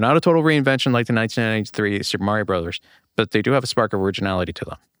 They're not a total reinvention like the 1993 Super Mario Brothers, but they do have a spark of originality to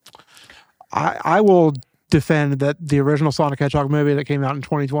them. I will defend that the original Sonic Hedgehog movie that came out in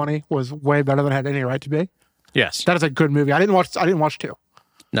 2020 was way better than it had any right to be. Yes. That is a good movie. I didn't watch 2.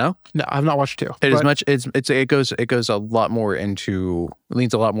 No? No, I've not watched 2. It goes a lot more into,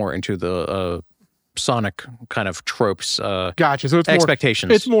 leans a lot more into the Sonic kind of tropes. Gotcha. So it's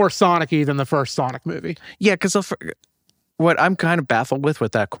expectations. It's more Sonic-y than the first Sonic movie. Yeah, because what I'm kind of baffled with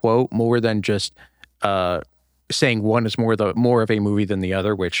that quote, more than just saying one is more of a movie than the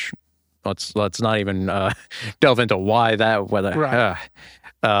other, which let's not even delve into why that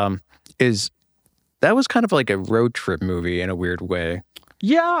is. That was kind of like a road trip movie in a weird way.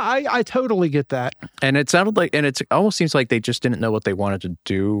 Yeah, I totally get that. And it sounded like, and it almost seems like they just didn't know what they wanted to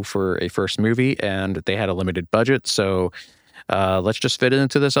do for a first movie, and they had a limited budget. So let's just fit it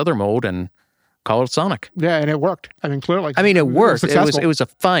into this other mold and call it Sonic. Yeah, and it worked. I mean, clearly. I mean, it worked. It was a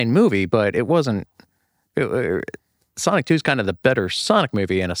fine movie, but it wasn't. Sonic 2 is kind of the better Sonic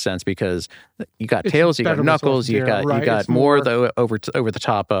movie in a sense, because you got Tails, you got Knuckles, you got more of the over the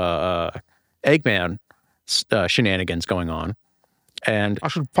top Eggman shenanigans going on. And I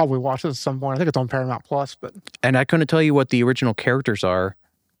should probably watch this at some point. I think it's on Paramount Plus, but I couldn't tell you what the original characters are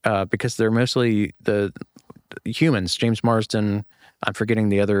because they're mostly the humans. James Marsden. I'm forgetting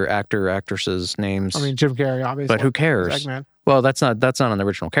the other actress's names. I mean, Jim Carrey, obviously. But who cares? Eggman. Well, that's not an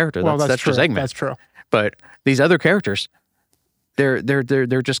original character. Well, that's just Eggman. That's true. But these other characters, they're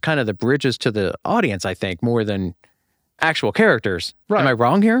just kind of the bridges to the audience, I think, more than actual characters. Right. Am I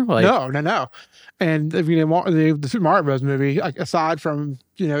wrong here? No. And if you know, the Super Mario Bros. Movie, like, aside from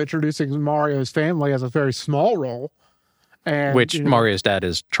introducing Mario's family as a very small role, and which Mario's dad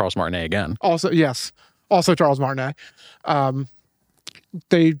is Charles Martinet again. Also Charles Martinet.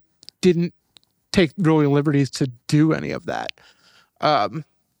 They didn't take really liberties to do any of that.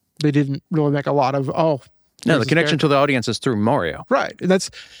 They didn't really make a lot of no, the connection to the audience is through Mario. Right.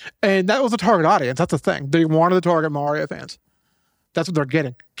 And that was the target audience. That's the thing. They wanted to target Mario fans. That's what they're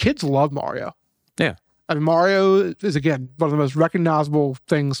getting. Kids love Mario. Yeah. I mean, Mario is, again, one of the most recognizable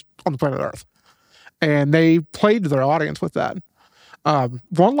things on the planet Earth. And they played to their audience with that.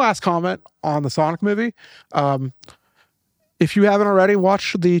 One last comment on the Sonic movie. If you haven't already,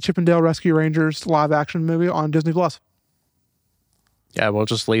 watch the Chip and Dale Rescue Rangers live action movie on Disney Plus. Yeah, we'll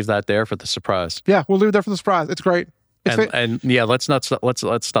just leave that there for the surprise. Yeah, we'll leave it there for the surprise. It's great. And yeah, let's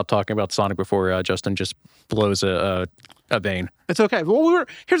stop talking about Sonic before Justin just blows a vein. It's okay. Well,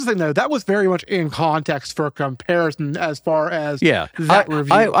 here's the thing though. That was very much in context for comparison as far as that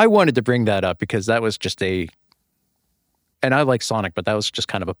review. I wanted to bring that up because that was just and I like Sonic, but that was just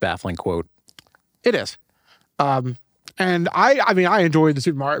kind of a baffling quote. It is. And I mean, I enjoyed the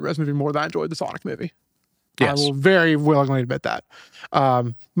Super Mario Bros. Movie more than I enjoyed the Sonic movie. Yes. I will very willingly admit that.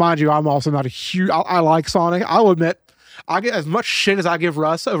 Mind you, I'm also not a huge... I like Sonic. I'll admit, I get as much shit as I give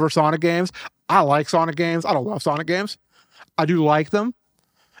Russ over Sonic games. I like Sonic games. I don't love Sonic games. I do like them,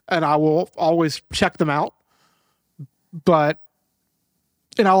 and I will always check them out.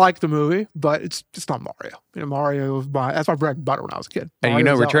 And I like the movie, but it's not Mario. Mario that's my bread and butter when I was a kid. And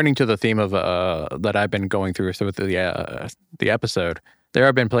returning to the theme of that I've been going through with the episode, there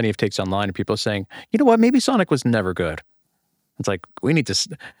have been plenty of takes online and people saying, you know what, maybe Sonic was never good. It's like, we need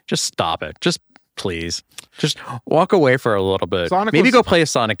to just stop it. Just please. Just walk away for a little bit. Go play a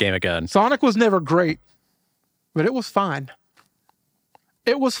Sonic game again. Sonic was never great, but it was fine.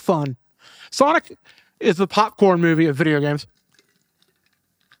 It was fun. Sonic is the popcorn movie of video games.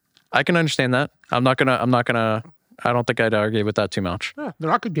 I can understand that. I don't think I'd argue with that too much. Yeah, they're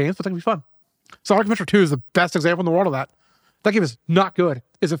not good games, but they can be fun. Sonic Adventure 2 is the best example in the world of that. That game is not good.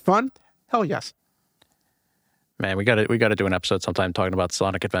 Is it fun? Hell yes. Man, we got to do an episode sometime talking about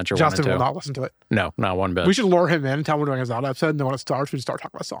Sonic Adventure 1 and 2. Justin will not listen to it. No, not one bit. We should lure him in and tell him we're doing a Zelda episode, and then when it starts, we just start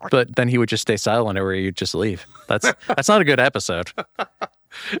talking about Sonic. But then he would just stay silent, or you'd just leave. That's not a good episode.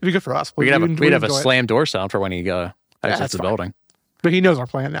 It'd be good for us. We'd have a slam door sound for when he exits the building. But he knows our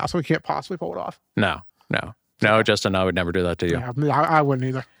plan now, so we can't possibly pull it off. No, Justin, I would never do that to you. Yeah, I wouldn't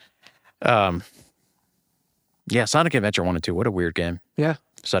either. Yeah, Sonic Adventure 1 and 2. What a weird game. Yeah.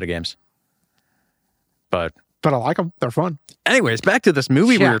 Set of games. But I like them. They're fun. anyways, back to this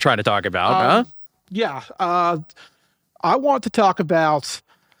movie we Yeah. were trying to talk about, huh? Yeah. I want to talk about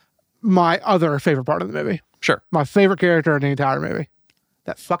my other favorite part of the movie. Sure. My favorite character in the entire movie.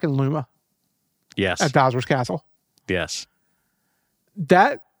 That fucking Luma Yes. at Bowser's Castle. Yes.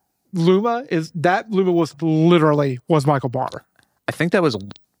 That Luma was Michael Barr. I think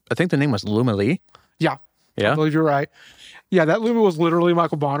the name was Luma Lee. Yeah. I Yeah. believe you're right. Yeah, that Luma was literally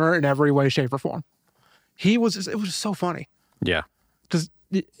Michael Bonner in every way, shape, or form. It was just so funny. Yeah. Just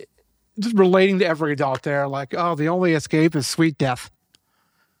relating to every adult there, like, oh, the only escape is sweet death.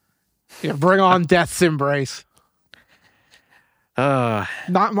 Yeah, bring on death's embrace.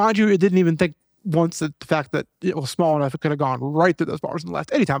 Not mind you, it didn't even think once that the fact that it was small enough, it could have gone right through those bars and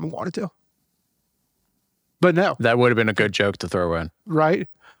left anytime it wanted to. But no, That would have been a good joke to throw in. right?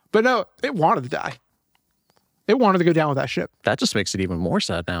 But no, it wanted to die. It wanted to go down with that ship. That just makes it even more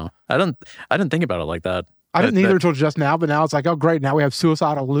sad now. I didn't think about it like that. I didn't That- either until just now, but now it's like, oh, great. Now we have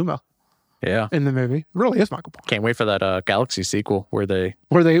Suicidal Luma Yeah. in the movie. It really is Michael Barr. Can't wait for that Galaxy sequel where they.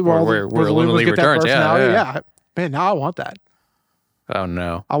 Where the Luma Lumas Lee get that returns. Yeah, personality. yeah. Man, now I want that. Oh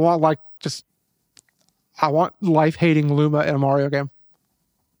no. I want I want life-hating Luma in a Mario game.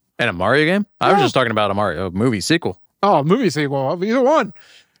 And a Mario game? I was Yeah. just talking about a Mario movie sequel. Oh, a movie sequel. Either one.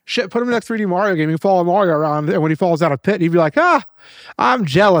 Shit, put him in the next 3D Mario game. You follow Mario around, and when he falls out of a pit, he'd be like, I'm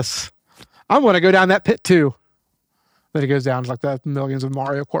jealous. I'm going to go down that pit too. Then he goes down to like the millions of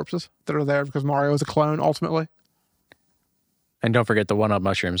Mario corpses that are there because Mario is a clone ultimately. And don't forget the one-up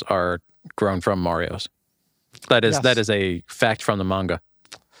mushrooms are grown from Mario's. That is Yes. a fact from the manga.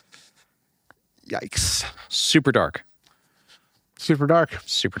 Yikes. Super dark. Super dark.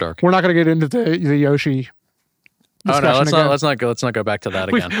 Super dark. We're not going to get into the Yoshi Oh no, discussion again. let's not go back to that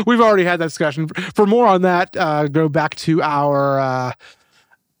again. We've already had that discussion. For more on that, go back to our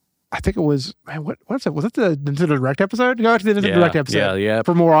I think it was what's it? Was it the Nintendo Direct episode? Go back to the Nintendo Direct episode. Yeah.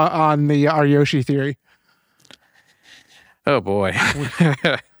 For more on the our Yoshi theory. Oh boy.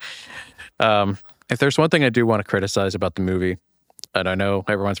 If there's one thing I do want to criticize about the movie, and I know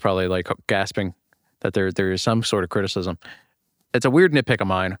everyone's probably like gasping that there is some sort of criticism. It's a weird nitpick of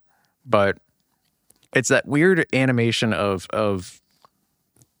mine, but it's that weird animation of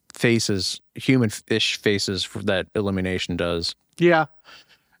faces, human-ish faces that Illumination does. Yeah.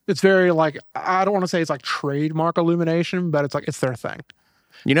 It's very like I don't want to say it's like trademark Illumination, but it's like it's their thing.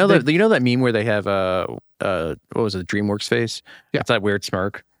 You know that meme where they have what was it, DreamWorks face? Yeah. It's that weird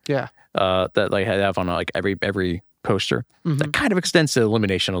smirk. Yeah. That they have on like every poster. That kind of extends to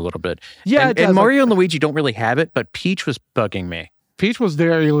Illumination a little bit. Yeah, and, it does, and Mario and Luigi don't really have it, but Peach was bugging me. Peach was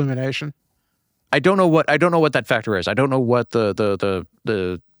very Illumination. I don't know what that factor is. I don't know what the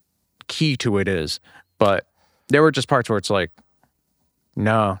key to it is, but there were just parts where it's like,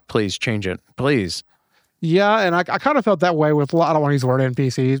 no, please change it, please. Yeah, and I kind of felt that way with a lot. I don't want to use the word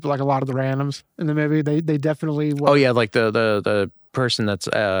NPCs, but like a lot of the randoms in the movie, they definitely were. Oh yeah, like the person that's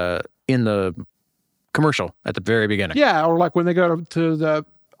in the commercial at the very beginning. Yeah, or like when they go to the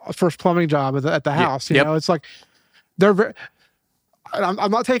first plumbing job at the house, you Yep. know, it's like they're very.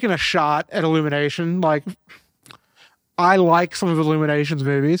 I'm not taking a shot at Illumination. Like, I like some of Illumination's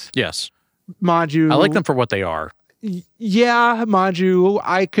movies, Yes, mind you. I like them for what they are. Yeah, mind you,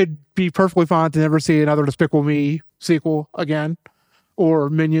 I could be perfectly fine to never see another Despicable Me sequel again, or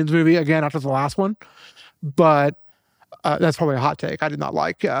Minions movie again after the last one. But that's probably a hot take. I did not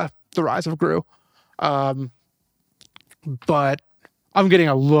like The Rise of Gru. But I'm getting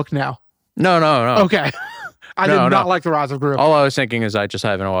a look now. No. Okay. I did not like The Rise of Gru. All I was thinking is I just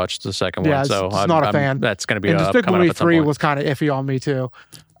haven't watched the second Yeah, one, it's so just not a fan. That's going to be And Despicable coming Me up at some 3 point. was kind of iffy on me too.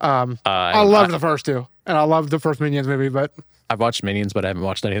 I loved the first two, and I loved the first Minions movie, but I've watched Minions, but I haven't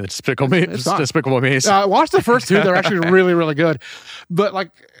watched any of the Despicable Me. fine. Despicable Me's. watch the first two. They're actually really, really good. But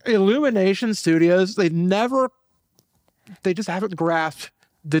like Illumination Studios, they just haven't grasped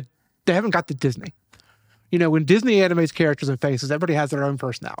they haven't got the Disney. You know, when Disney animates characters and faces, everybody has their own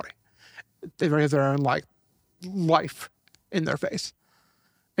personality. Everybody has their own like life in their face.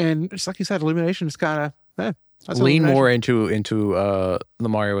 And just like you said, Illumination is kind of Lean more into the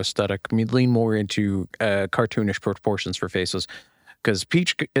Mario aesthetic. I mean, lean more into cartoonish proportions for faces, because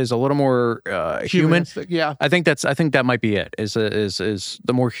Peach is a little more human. Yeah. I think that might be it. Is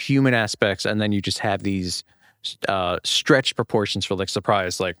the more human aspects, and then you just have these stretched proportions for like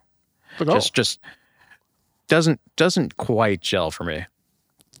surprise, like just doesn't quite gel for me.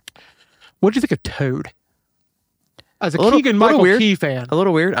 What do you think of Toad? As a little Keegan-Michael weird. Key fan. A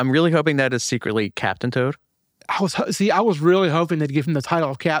little weird. I'm really hoping that is secretly Captain Toad. I was really hoping they'd give him the title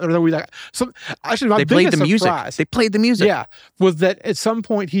of Captain. Or that we like some. Actually, my They played biggest the music. surprise, They played the music. yeah, was that at some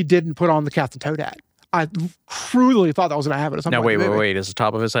point he didn't put on the Captain Toad hat. I truly thought that was going to happen at some Now point. wait. Is the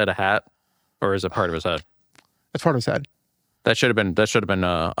top of his head a hat, or is it part of his head? That's part of his head. That should have been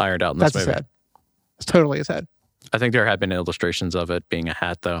ironed out in That's this his movie. head. It's totally his head. I think there had been illustrations of it being a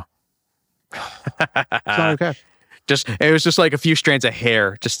hat, though. It's not okay. It was just like a few strands of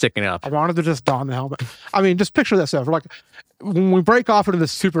hair just sticking up. I wanted to just don the helmet. I mean, just picture this stuff. Like when we break off into the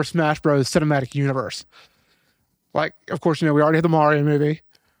Super Smash Bros. Cinematic universe. Like, of course, we already had the Mario movie,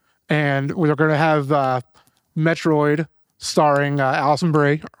 and we're going to have Metroid starring Alison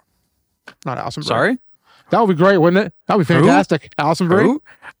Brie. Not Alison Brie. Sorry? That would be great, wouldn't it? That would be fantastic. Alison Brie. Who?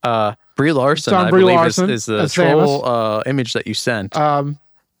 Brie Larson, Starring I Brie believe, Larson is the as troll image that you sent. And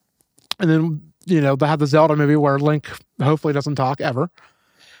then, they have the Zelda movie where Link hopefully doesn't talk ever.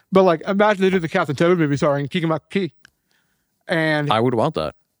 But, like, imagine they do the Captain Toad movie starring Keegan Michael And I would want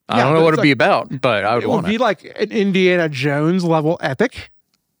that. I Yeah, don't but know what it's it'd be about, but I would it would want be it. like an Indiana Jones level epic,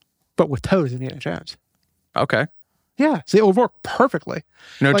 but with Toad as Indiana Jones. Okay. Yeah. See, it would work perfectly.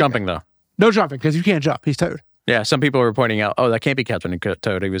 No Like- jumping, though. No jumping, because you can't jump. He's Toad. Yeah, some people were pointing out, that can't be Captain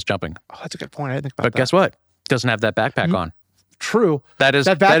Toad. He was jumping. Oh, that's a good point. I didn't think about But that. guess what? Doesn't have that backpack on. True. That is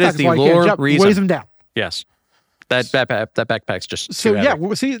That the why he can't lore jump. reason. Weighs him down. Yes. That backpack's just So, too yeah,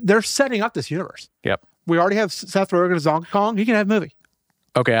 heavy. see, they're setting up this universe. Yep. We already have Seth Rogen as Donkey Kong. He can have a movie.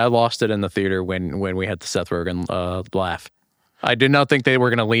 Okay, I lost it in the theater when we had the Seth Rogen laugh. I did not think they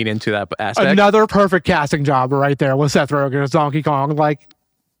were going to lean into that aspect. Another perfect casting job right there with Seth Rogen as Donkey Kong. Like,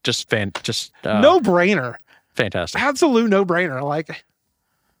 No no-brainer. fantastic. Absolute no-brainer. Like,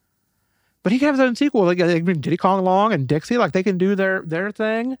 but he can have his own sequel. Like, I mean, Diddy Kong Long and Dixie, like, they can do their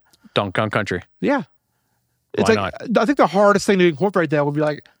thing. Donkey Kong Country. Yeah. It's Why like, I think the hardest thing to incorporate that would be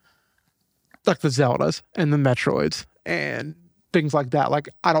like the Zeldas and the Metroids and things like that. Like,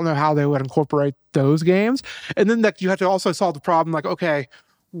 I don't know how they would incorporate those games. And then you have to also solve the problem. Like, okay,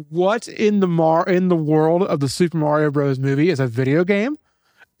 what in the world of the Super Mario Bros. Movie is a video game,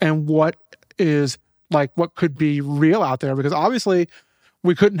 and what is like what could be real out there? Because obviously,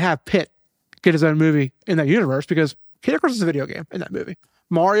 we couldn't have Pit get his own movie in that universe because Kid Icarus is a video game in that movie.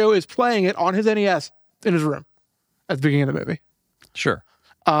 Mario is playing it on his NES in his room at the beginning of the movie. Sure.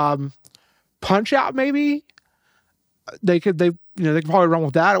 Punch Out, maybe they could probably run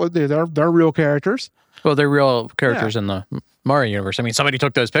with that. They're real characters. Well, they're real characters in the Mario universe. I mean, somebody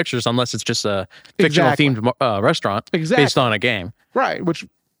took those pictures unless it's just a fictional themed restaurant based on a game. Right, which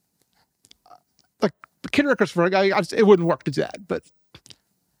like Kid Icarus, it wouldn't work to do that, but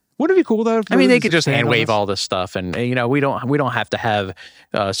wouldn't it be cool though? I mean, they could just hand wave all this stuff, and we don't have to have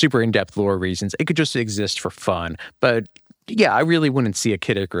super in depth lore reasons. It could just exist for fun. But yeah, I really wouldn't see a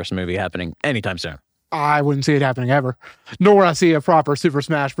Kid Icarus movie happening anytime soon. I wouldn't see it happening ever. Nor would I see a proper Super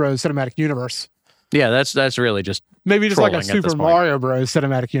Smash Bros. Cinematic universe. Yeah, that's really just Maybe just like a trolling at this Super point. Mario Bros.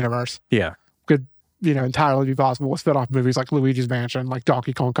 Cinematic universe Yeah, could entirely be possible with spin-off movies like Luigi's Mansion, like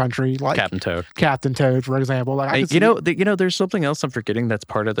Donkey Kong Country, like Captain Toad, for example. Like I could there's something else I'm forgetting that's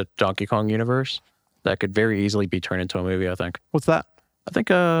part of the Donkey Kong universe that could very easily be turned into a movie. I think what's that? it's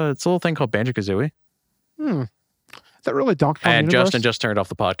a little thing called Banjo-Kazooie. Is that really Donkey Kong And universe? Justin just turned off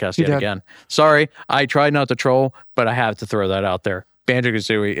the podcast He yet did. again. Sorry, I tried not to troll, but I have to throw that out there.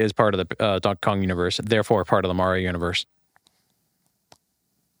 Banjo-Kazooie is part of the Donkey Kong universe, therefore part of the Mario universe.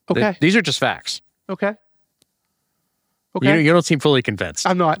 Okay. These are just facts. Okay. Okay. You don't seem fully convinced.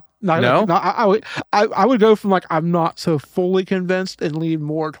 I'm not. No? I would go from like I'm not so fully convinced and lean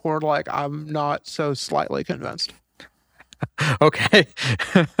more toward like I'm not so slightly convinced. Okay.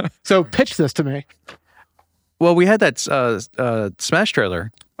 So pitch this to me. Well, we had that Smash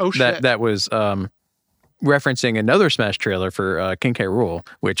trailer Oh shit. that was referencing another Smash trailer for King K. Rool,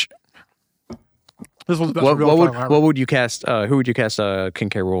 which This was the best real title ever. what would you cast? Who would you cast King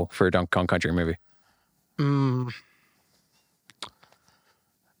K. Rool for a Donkey Kong Country movie?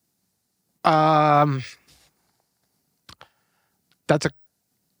 That's a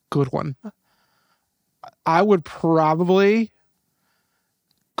good one. I would probably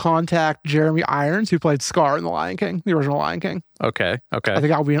contact Jeremy Irons, who played Scar in The Lion King, the original Lion King. Okay. I think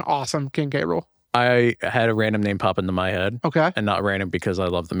that would be an awesome King K. Rool. I had a random name pop into my head, Okay. and not random because I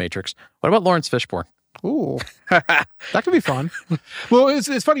love The Matrix. What about Lawrence Fishburne? Ooh, that could be fun. Well, it's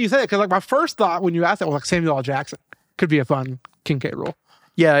funny you say it because like my first thought when you asked that was like Samuel L. Jackson could be a fun King K. Rool.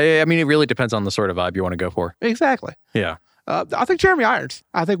 Yeah, I mean, it really depends on the sort of vibe you want to go for. Exactly. Yeah. I think Jeremy Irons.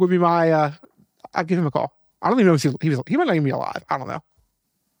 I think would be my. I'd give him a call. I don't even know if he might not even be alive. I don't know.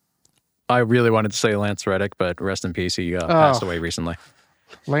 I really wanted to say Lance Reddick, but rest in peace. He passed away recently.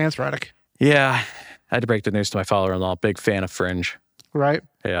 Lance Reddick. Yeah. I had to break the news to my father-in-law. Big fan of Fringe. Right?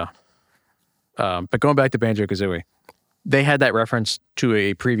 Yeah. But going back to Banjo-Kazooie, they had that reference to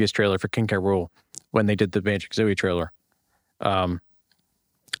a previous trailer for King K. Rool when they did the Banjo-Kazooie trailer.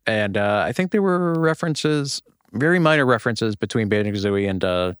 And I think there were references, very minor references between Banjo-Kazooie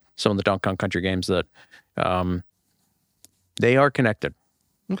and some of the Donkey Kong Country games that they are connected.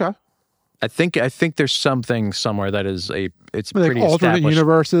 Okay. I think there's something somewhere that is it's Like pretty alternate established.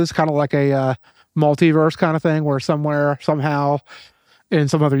 universes, kind of like a multiverse kind of thing, where somewhere, somehow, in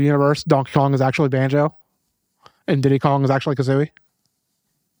some other universe, Donkey Kong is actually Banjo, and Diddy Kong is actually Kazooie.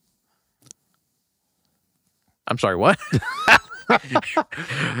 I'm sorry, what?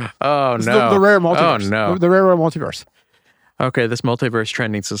 Oh It's no! the rare multiverse. Oh no! The rare multiverse. Okay, this multiverse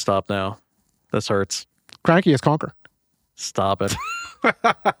trend needs to stop now. This hurts. Cranky is Conquer. Stop it.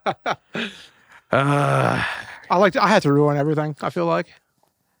 I had to ruin everything. I feel like.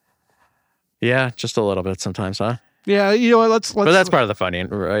 Yeah, just a little bit sometimes, huh? Yeah, you know what? Let's. But that's part of the funny,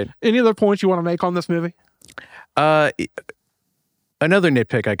 right? Any other points you want to make on this movie? Another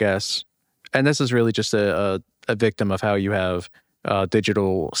nitpick, I guess, and this is really just a victim of how you have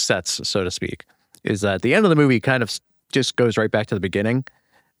digital sets, so to speak, is that the end of the movie kind of just goes right back to the beginning,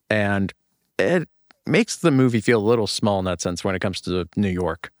 and it makes the movie feel a little small in that sense when it comes to New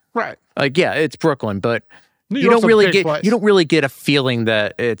York. Right. Like, yeah, it's Brooklyn, but New you York's don't a really big get place. you don't really get a feeling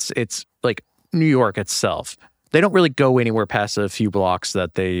that it's like New York itself. They don't really go anywhere past a few blocks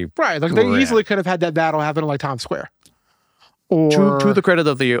that they Right. Like they were in. easily could have had that battle happen in like Times Square. Or To the credit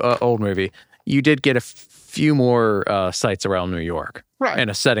of the old movie, you did get a few more sites around New York, Right. and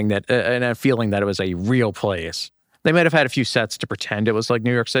a setting that and a feeling that it was a real place. They might have had a few sets to pretend it was like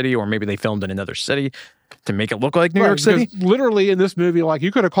New York City, or maybe they filmed in another city to make it look like New Right, York City. because literally in this movie, like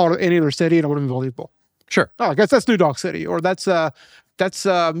you could have called it any other city and it would have been believable. Sure. Oh, I guess that's New Dog City, or that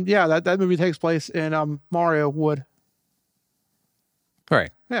movie takes place in Mario Wood. Right.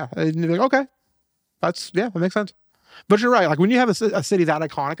 Yeah, and you're like, okay, that makes sense. But you're right. Like when you have a city that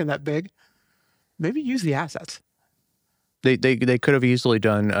iconic and that big, maybe use the assets. They could have easily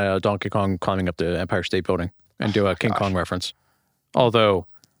done Donkey Kong climbing up the Empire State Building and do a King Kong reference. Although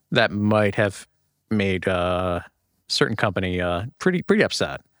that might have made a certain company pretty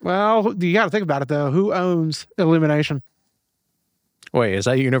upset. Well, you got to think about it though. Who owns Illumination? Wait, is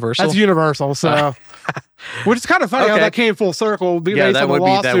that Universal? That's Universal. So, which is kind of funny how Okay. that came full circle based Yeah, on that the would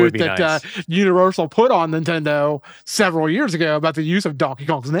lawsuit be that nice. Universal put on Nintendo several years ago about the use of Donkey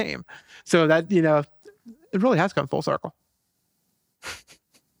Kong's name. So that it really has come full circle.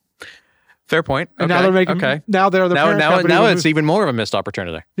 Fair point. And okay. now they're making. okay. Now they're the parent company Now will it's move- even more of a missed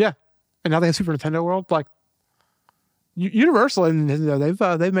opportunity. yeah, and now they have Super Nintendo World. Like Universal and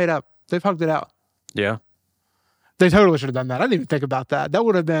Nintendo, they've made up. They've hugged it out. Yeah. They totally should have done that. I didn't even think about that. That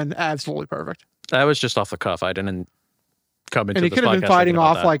would have been absolutely perfect. That was just off the cuff. I didn't come into And he this could have podcast been fighting thinking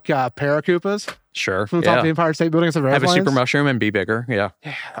about off that. like Paracoopas Sure. from the top of the Yeah. Empire State Building. Instead of Have a airplanes. super mushroom and be bigger. Yeah.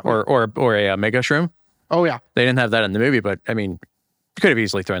 Yeah. Or a mega shroom. Oh yeah. They didn't have that in the movie, but I mean, you could have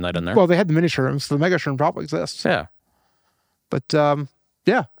easily thrown that in there. Well, they had the mini shrooms. So the mega shroom probably exists. Yeah. But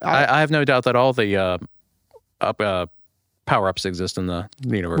yeah. I have no doubt that all the power ups exist in the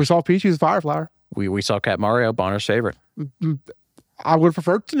universe. We saw Peach use Fire Flower. We saw Cat Mario, Bonner's favorite. I would have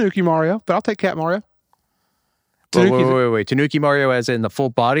preferred Tanuki Mario, but I'll take Cat Mario. Tanuki's- Wait. Tanuki Mario as in the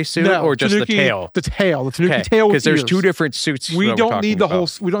full bodysuit or just Tanuki- the tail? The tail. The Tanuki tail with Because there's ears. two different suits. We that we're don't talking need the about. whole.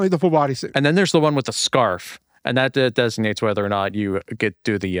 We don't need the full body suit. And then there's the one with the scarf, and that designates whether or not you get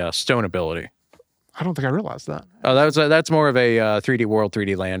to the stone ability. I don't think I realized that. Oh, that's more of a 3D World,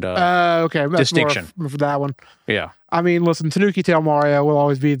 3D Land. Okay, that's distinction. more for that one. Yeah. I mean, listen, Tanuki Tail Mario will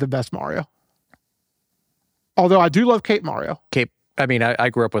always be the best Mario. Although I do love Cape Mario. Cape. I mean, I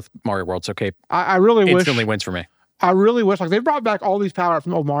grew up with Mario World, so Cape I really wish. instantly wins for me. I really wish, like they brought back all these power ups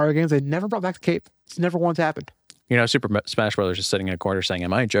from old Mario games. They never brought back the Cape. It's never once happened. You know, Super Smash Brothers is sitting in a corner saying,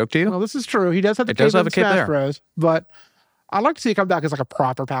 "Am I a joke to you?" Well, this is true. He does have the It does Cape have in a Cape Smash there. Bros. But I'd like to see it come back as like a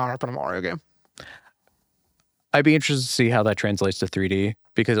proper power up in a Mario game. I'd be interested to see how that translates to 3D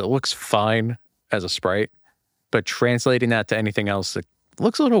because it looks fine as a sprite, but translating that to anything else, it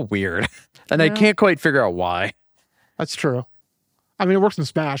looks a little weird, and I Yeah. can't quite figure out why. That's true. I mean, it works in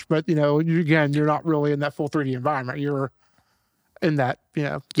Smash, but you're not really in that full 3D environment. You're in that,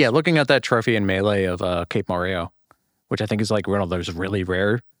 Yeah, looking at that trophy in Melee of Cape Mario, which I think is like one of those really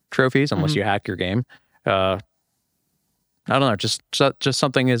rare trophies, unless you hack your game. I don't know, just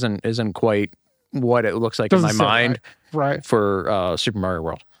something isn't quite what it looks like in Doesn't my sit mind right. for Super Mario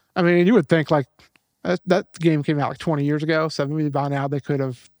World. I mean, you would think like that game came out like 20 years ago, so maybe by now they could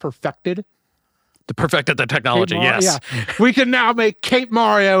have perfected Perfected the technology, Cape Mario. yes. Yeah. We can now make Cape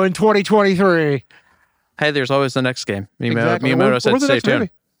Mario in 2023. Hey, there's always the next game. Exactly. Miyamoto said, Where's the stay next tuned.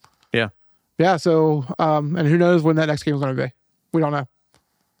 movie? Yeah. Yeah. So, and who knows when that next game is going to be? We don't know.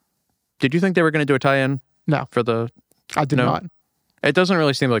 Did you think they were going to do a tie-in No, for the... I did No? not. It doesn't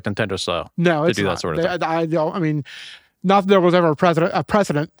really seem like Nintendo style. No, it's do that not. sort of thing. I don't. I mean, not that there was ever a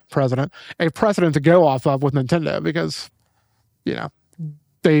precedent to go off of with Nintendo because, you know,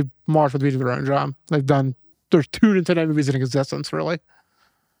 they march with the beat of their own drum. There's 2 Nintendo movies in existence, really.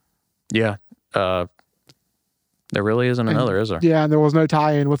 Yeah. There really isn't another, is there? Yeah, and there was no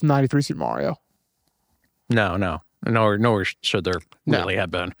tie-in with 93 Super Mario. No. Nor should there No. really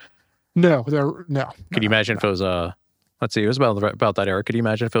have been. No. Could you imagine if it was let's see, it was about that era. Could you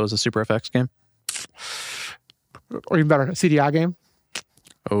imagine if it was a Super FX game? Or even better, a CDI game.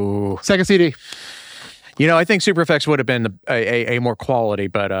 Oh, Sega CD. you know, I think Super FX would have been a more quality,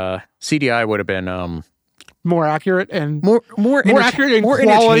 but CDI would have been More accurate and more accurate in more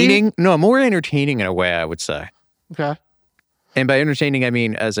quality? entertaining. No, more entertaining in a way, I would say. okay. And by entertaining, I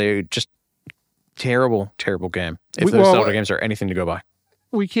mean as a just terrible game. If We- those well, Zelda games are anything to go by.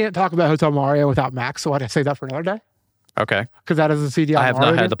 We can't talk about Hotel Mario without Max, so I'd say that for another day Okay, because that is a CDI. I have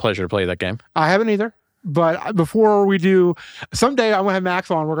Mario not game. had the pleasure to play that game. I haven't either. But before we do, someday I'm going to have Max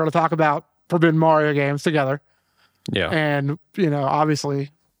on. We're going to talk about Forbidden Mario games together. Yeah, And,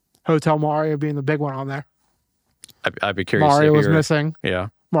 obviously, Hotel Mario being the big one on there. I'd be curious. Mario to was hear, missing. Yeah,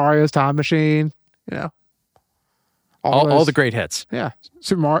 Mario's Time Machine. all those- the great hits. Yeah.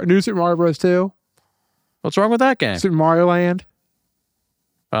 New Super Mario Bros. 2. What's wrong with that game? Super Mario Land.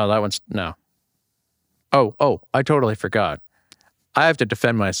 Oh, that one's no. Oh, I totally forgot. I have to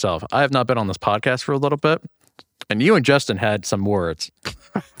defend myself. I have not been on this podcast for a little bit, and you and Justin had some words.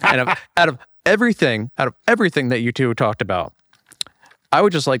 And out of everything that you two talked about, I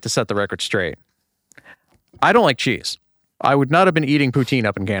would just like to set the record straight. I don't like cheese. I would not have been eating poutine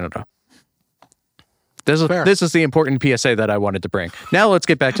up in Canada. Fair. This is the important PSA that I wanted to bring. Now let's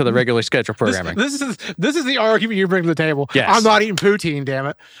get back to the regular schedule programming. This is the argument you bring to the table. Yes. I'm not eating poutine, damn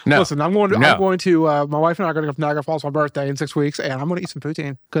it. No. Listen, I'm going to No. my wife and I are going to go to Niagara Falls for my birthday in 6 weeks, and I'm going to eat some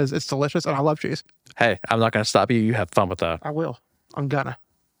poutine because it's delicious and I love cheese. Hey, I'm not going to stop you. You have fun with that. I will. I'm gonna.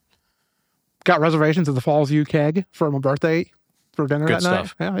 Got reservations at the Falls U Keg for my birthday for dinner Good that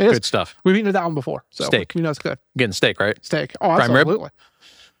stuff. night. Yeah, it is. Good stuff. We've eaten at that one before. So Steak. We know it's good. Getting steak, right? Steak. Oh, Prime rib? absolutely.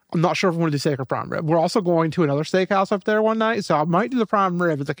 I'm not sure if we want to do steak or prime rib. We're also going to another steakhouse up there one night, so I might do the prime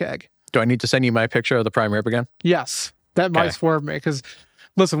rib at the Keg. Do I need to send you my picture of the prime rib again? Yes, that might Okay. swerve me because,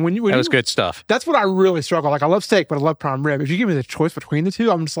 listen, when That was you, good stuff. That's what I really struggle. Like I love steak, but I love prime rib. If you give me the choice between the two,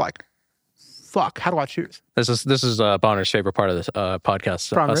 I'm just like, fuck. How do I choose? This is Bonner's favorite part of this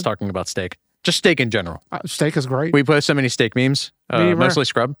podcast. Prime Us rib? talking about steak, just steak in general. Steak is great. We post so many steak memes, Medium rare. mostly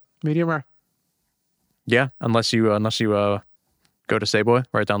scrub. Medium rare. Yeah, unless you go to Savoy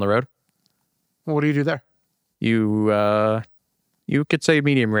right down the road. Well, what do you do there? You could say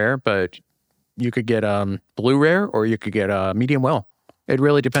medium rare, but you could get blue rare or you could get medium well. It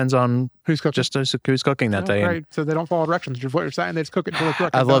really depends on Who's cooking? just who's cooking that Oh, day. And right. So they don't follow directions. Is what you're saying? They just cook it until it's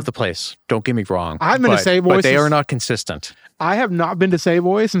correct. I love the place. Don't get me wrong. I've been to but- Savoy but they since- are not consistent. I have not been to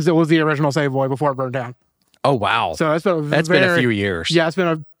Savoy since it was the original Savoy before it burned down. Oh wow, So that's been that's been a few years. Yeah, it's been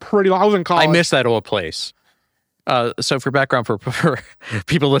a pretty long. I was in college. I miss that old place. So for background for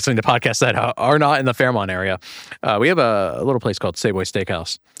people listening to podcasts that are not in the Fairmont area, we have a little place called Savoy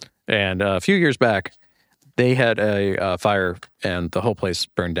Steakhouse. And a few years back, they had a fire and the whole place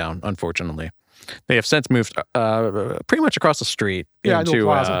burned down, unfortunately. They have since moved pretty much across the street into a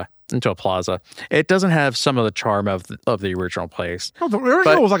plaza. into a plaza. It doesn't have some of the charm of the original place. No, the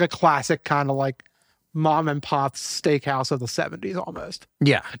original was like a classic kind of like mom and pop steakhouse of the 70s almost.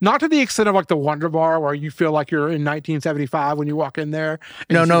 Yeah. Not to the extent of like the Wonder Bar where you feel like you're in 1975 when you walk in there.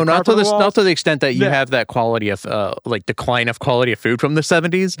 and No, you see no, the not carpet to on the this, not walls. to the extent that you Yeah. have that quality of like decline of quality of food from the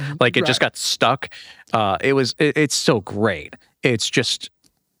 70s. Like it just Right. got stuck. It's still great. It's just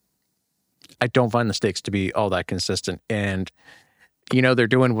I don't find the steaks to be all that consistent. And they're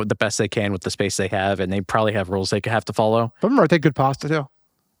doing the best they can with the space they have, and they probably have rules they have to follow. If I remember, I think good pasta too.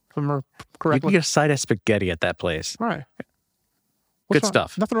 If I remember You can correctly. get a side of spaghetti at that place. Right. Good What's wrong?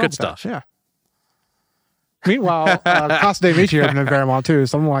 stuff. Nothing wrong Good with that. stuff. Yeah. Meanwhile, Casa de Michi opened in Fairmont too,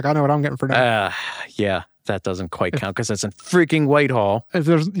 so I'm like, I know what I'm getting for dinner. Yeah, that doesn't quite count because it's in freaking Whitehall,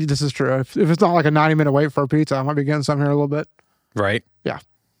 This is true. If it's not like a 90-minute wait for a pizza, I might be getting something here in a little bit. right? Yeah.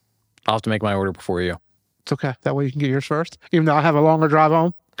 I'll have to make my order before you. It's okay. That way you can get yours first, even though I have a longer drive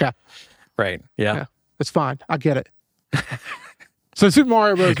home. Okay. Right. Yeah. Yeah. It's fine. I get it. So Super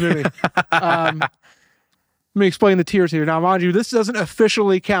Mario Bros. Movie. Let me explain the tiers here. Now, mind you, this doesn't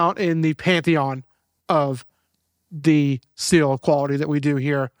officially count in the pantheon of the seal of quality that we do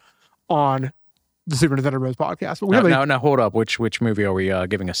here on the Super Nintendo Bros podcast. But we have a Now, hold up. Which movie are we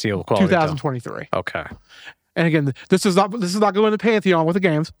giving a seal of quality? 2023. To? Okay. And again, this is not going in the pantheon with the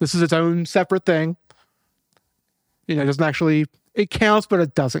games. This is its own separate thing. You know, it doesn't actually, it counts, but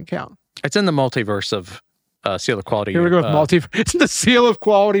it doesn't count. It's in the multiverse of seal of quality. Here we go with multiverse. It's the seal of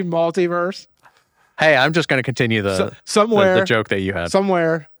quality multiverse. Hey, I'm just going to continue the joke that you had.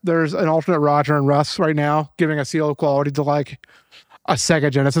 Somewhere there's an alternate Roger and Russ right now giving a seal of quality to like a Sega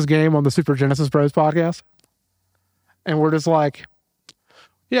Genesis game on the Super Genesis Bros podcast, and we're just like,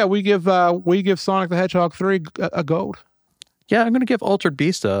 yeah, we give Sonic the Hedgehog 3 a gold. Yeah, I'm going to give Altered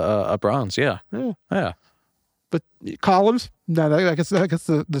Beast a bronze. Yeah. But columns, no, I guess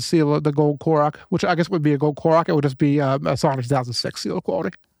the seal of the gold Korok, which I guess would be a gold Korok. It would just be a Sonic 2006 seal of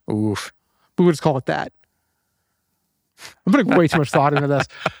quality. Oof. We would just call it that. I'm putting way too much thought into this.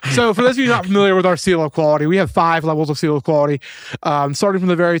 So for those of you not familiar with our seal of quality, we have 5 levels of seal of quality. Starting from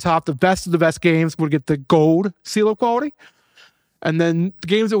the very top, the best of the best games would get the gold seal of quality. And then the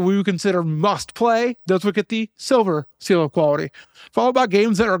games that we would consider must play, those would get the silver seal of quality. Followed by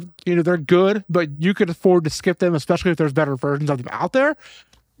games that are, they're good, but you could afford to skip them, especially if there's better versions of them out there.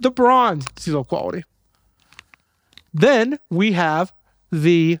 The bronze seal of quality. Then we have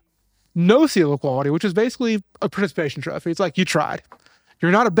the no seal of quality, which is basically a participation trophy. It's like you tried.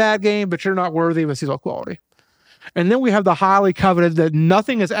 You're not a bad game, but you're not worthy of a seal of quality. And then we have the highly coveted that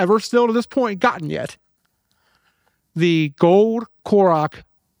nothing has ever still to this point gotten yet. The gold Korok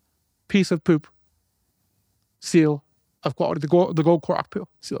piece of poop seal of quality. The gold Korok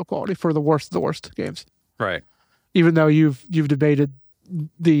seal of quality for the worst of the worst games. Right. Even though you've debated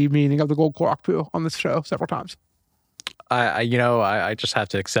the meaning of the gold Korok poo on this show several times. I just have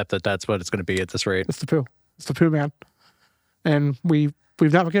to accept that that's what it's going to be at this rate. It's the poo. It's the poo, man. And we've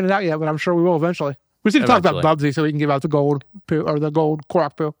not figured it out yet, but I'm sure we will eventually. We just need to talk about Bubsy so we can give out the gold poo or the gold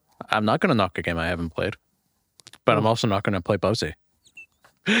Korok poo. I'm not going to knock a game I haven't played, but I'm also not going to play Bubsy.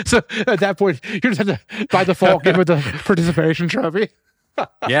 So at that point, you're just have to, by default, give it the participation trophy.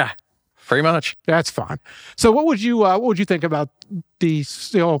 Yeah, pretty much. That's fine. So what would you think about the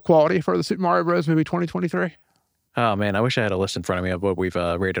seal of quality for the Super Mario Bros. Movie 2023? Oh man, I wish I had a list in front of me of what we've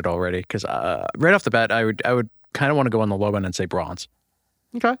rated already. Because right off the bat, I would kind of want to go on the low end and say bronze.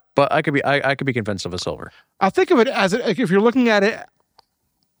 Okay, but I could be convinced of a silver. I think of it as if you're looking at it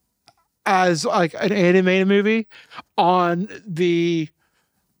as like an animated movie on the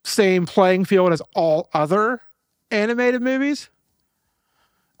same playing field as all other animated movies,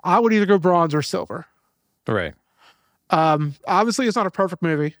 I would either go bronze or silver. Right. Obviously, it's not a perfect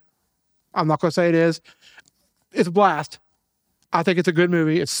movie. I'm not going to say it is. It's a blast. I think it's a good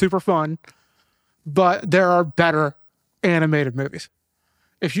movie. It's super fun. But there are better animated movies.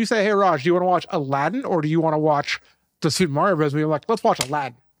 If you say, hey, Raj, do you want to watch Aladdin or do you want to watch the Super Mario Bros. movie? I'm like, let's watch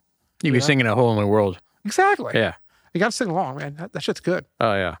Aladdin. You'd be singing A Whole New World. Exactly. Yeah. You got to sing along, man. That shit's good.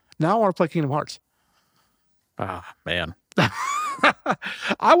 Oh, yeah. Now I want to play Kingdom Hearts. Ah, man.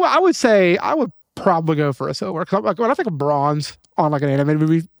 I would say I would probably go for a silver. Because when I think of bronze on like an animated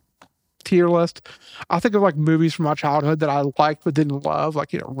movie tier list, I think of like movies from my childhood that I liked but didn't love, like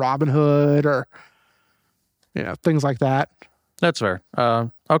Robin Hood or things like that. That's fair.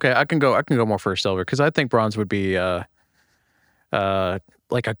 Okay, I can go more for a silver because I think bronze would be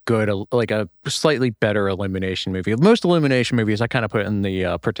like a slightly better Illumination movie. Most Illumination movies I kind of put in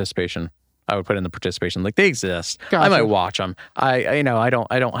the participation. I would put in the participation. Like they exist. Gotcha. I might watch them. I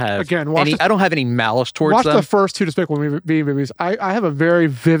don't have I don't have any malice towards them. Watch the first 2 Despicable Me movies. I have a very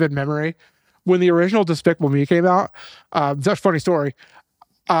vivid memory when the original Despicable Me came out. That's a funny story.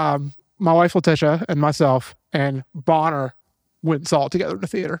 My wife Letitia and myself and Bonner went and saw it together in the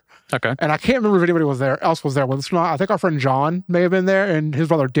theater. Okay. And I can't remember if anybody else was there with us or not. I think our friend John may have been there, and his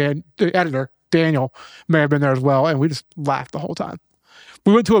brother the editor Daniel may have been there as well. And we just laughed the whole time.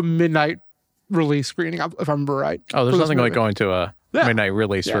 We went to a midnight release screening, if I remember right. Oh, there's nothing like going to a midnight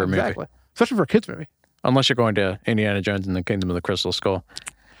release for a movie. Exactly. Especially for a kids movie. Unless you're going to Indiana Jones and the Kingdom of the Crystal Skull.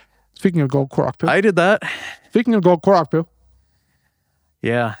 Speaking of gold Korok poo. I did that. Speaking of gold Korok poo.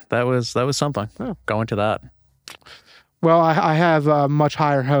 Yeah, that was something. Oh. Going to that. Well, I have much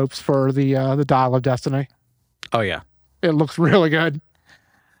higher hopes for the Dial of Destiny. Oh yeah. It looks really good.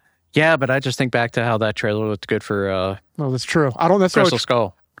 Yeah, but I just think back to how that trailer looked good for no, that's true. I don't necessarily Crystal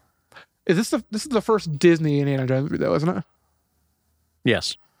Skull. This is the first Disney Indiana Jones movie though, isn't it?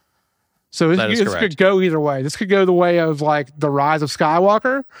 Yes. So this could go either way. This could go the way of like the Rise of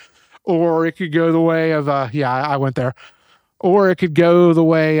Skywalker, or it could go the way of I went there. Or it could go the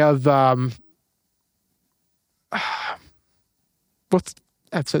way of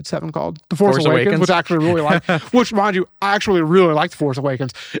episode 7 called? The Force Force Awakens, Awakens. which I actually really like. Which, mind you, I actually really like The Force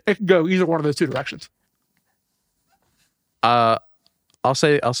Awakens. It can go either one of those two directions. I'll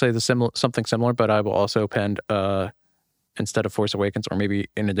say something similar, but I will also append instead of Force Awakens, or maybe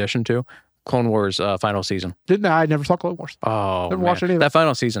in addition to Clone Wars final season. I never saw Clone Wars. Oh, Never man. watched any of it. That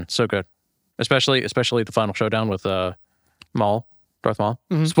final season, so good. Especially the final showdown with Maul, Darth Maul.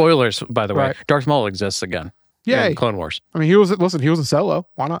 Spoilers, by the way. Right. Darth Maul exists again. Yay. In Clone Wars. I mean, he was in Solo.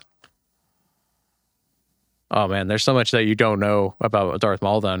 Why not? Oh man, there's so much that you don't know about Darth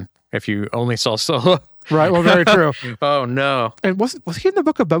Maul then if you only saw Solo. Right. Well, very true. Oh no. And was he in the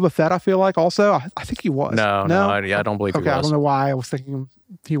book of Boba Fett? I feel like also. I think he was. No, I don't believe Okay, he I was. don't know why I was thinking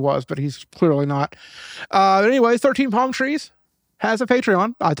he was, but he's clearly not. Anyways, 13 Palm Trees has a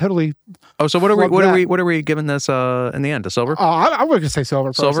Patreon. I totally. Oh, so what are we giving this in the end? A silver? I would just say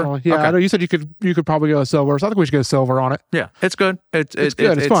silver. Silver? Personally. Yeah, Okay. I know you said you could probably go silver, so I think we should go silver on it. Yeah, it's good. It's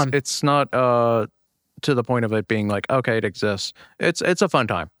good. It's fun. It's not to the point of it being like, okay, it exists. It's a fun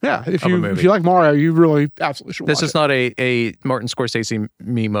time. Yeah, if a you movie. like Mario, you really absolutely should. This watch is it. not a Martin Scorsese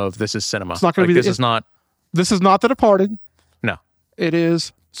meme of this is cinema. It's not gonna be this is not. This is not The Departed. No. It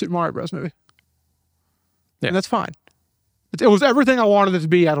is Super Mario Bros. Movie. Yeah. And that's fine. It was everything I wanted it to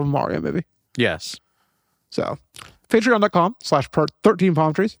be out of a Mario movie. Yes. So, patreon.com/13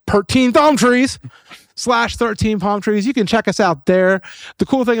 palm trees. 13 palm trees /13 palm trees. You can check us out there. The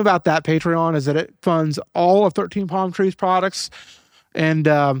cool thing about that Patreon is that it funds all of 13 palm trees products and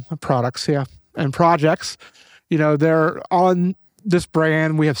and projects. You know, they're on this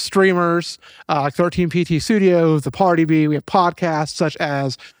brand. We have streamers like 13 PT Studios, the Party Bee. We have podcasts such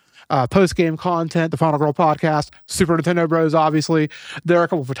as post-game content, the Final Girl podcast, Super Nintendo Bros, obviously. There are a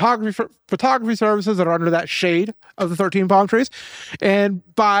couple of photography services that are under that shade of the 13 palm trees. And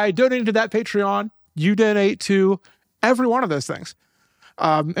by donating to that Patreon, you donate to every one of those things.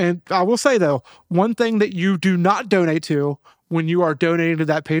 And I will say, though, one thing that you do not donate to when you are donating to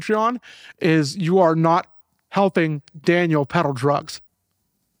that Patreon is you are not helping Daniel peddle drugs.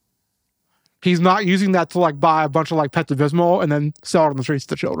 He's not using that to like buy a bunch of like Pepto-Bismol and then sell it on the streets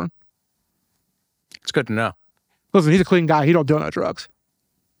to children. It's good to know. Listen, he's a clean guy. He don't donate drugs.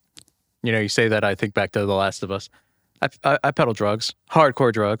 You know, you say that, I think back to The Last of Us. I peddle drugs,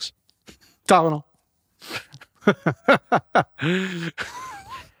 hardcore drugs. Tylenol.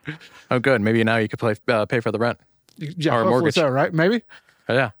 Oh, good. Maybe now you could pay for the rent. Yeah, Or a hopefully mortgage. so, right? Maybe.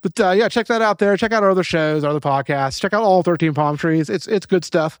 Oh, yeah. But yeah, check that out there. Check out our other shows, our other podcasts. Check out all 13 palm trees. It's good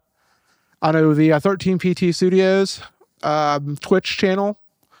stuff. I know the 13 PT Studios Twitch channel,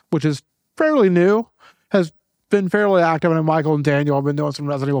 which is fairly new, has been fairly active. And Michael and Daniel have been doing some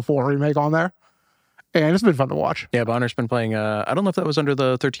Resident Evil 4 remake on there. And it's been fun to watch. Yeah, Bonner's been playing, I don't know if that was under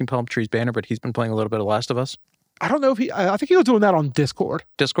the 13 Palm Trees banner, but he's been playing a little bit of Last of Us. I don't know if I think he was doing that on Discord.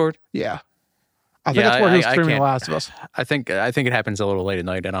 Discord? Yeah. I think Yeah, that's where he was I streaming can't- Last of Us. I think it happens a little late at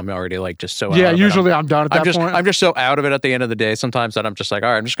night, and I'm already like just so out Yeah, of it. usually I'm done at that point. I'm just so out of it at the end of the day sometimes that I'm just like, all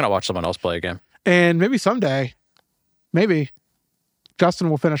right, I'm just going to watch someone else play a game. And maybe someday, Justin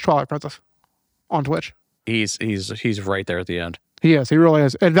will finish Twilight Princess on Twitch. He's right there at the end. He is. He really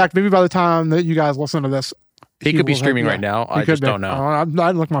is. In fact, maybe by the time that you guys listen to this, He could be will streaming have- right now. he I could just be. don't know. I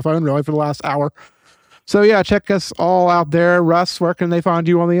didn't look at my phone really for the last hour. So yeah, check us all out there. Russ, where can they find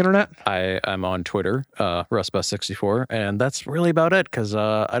you on the internet? I'm on Twitter, RussBest64, and that's really about it because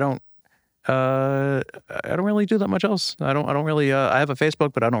I don't really do that much else. I don't really. I have a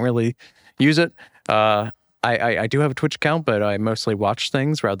Facebook, but I don't really use it. I do have a Twitch account, but I mostly watch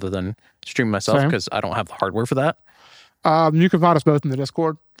things rather than stream myself Same. because I don't have the hardware for that. You can find us both in the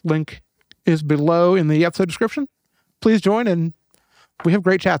Discord. Link is below in the episode description. Please join, and we have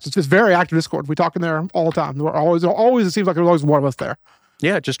great chats. It's just very active Discord. We talk in there all the time. We're always it seems like there's always one of us there.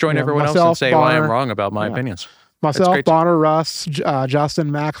 Yeah, just join Yeah, everyone else and myself, say why I'm Bonner. wrong about my opinions. Myself, great. Bonner, Russ,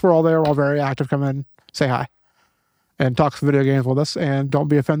 Justin, Max, we're all there. We're all very active. Come in, say hi, and talk some video games with us. And don't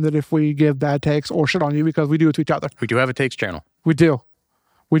be offended if we give bad takes or shit on you because we do it to each other. We do have a takes channel. We do.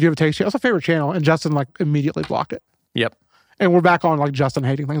 We do have a takes channel. It's a favorite channel, and Justin like immediately blocked it. Yep, And we're back on like Justin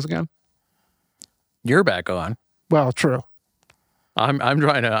hating things again. you're back on. Well, true. I'm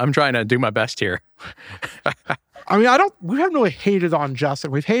trying to do my best here. I mean, we haven't really hated on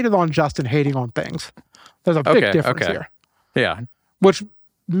Justin. We've hated on Justin hating on things. There's a big difference here, Yeah, which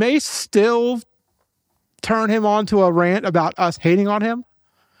may still turn him on to a rant about us hating on him,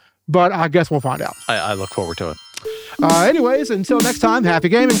 but I guess we'll find out. I look forward to it. Anyways, until next time, happy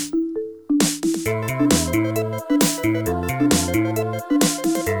gaming.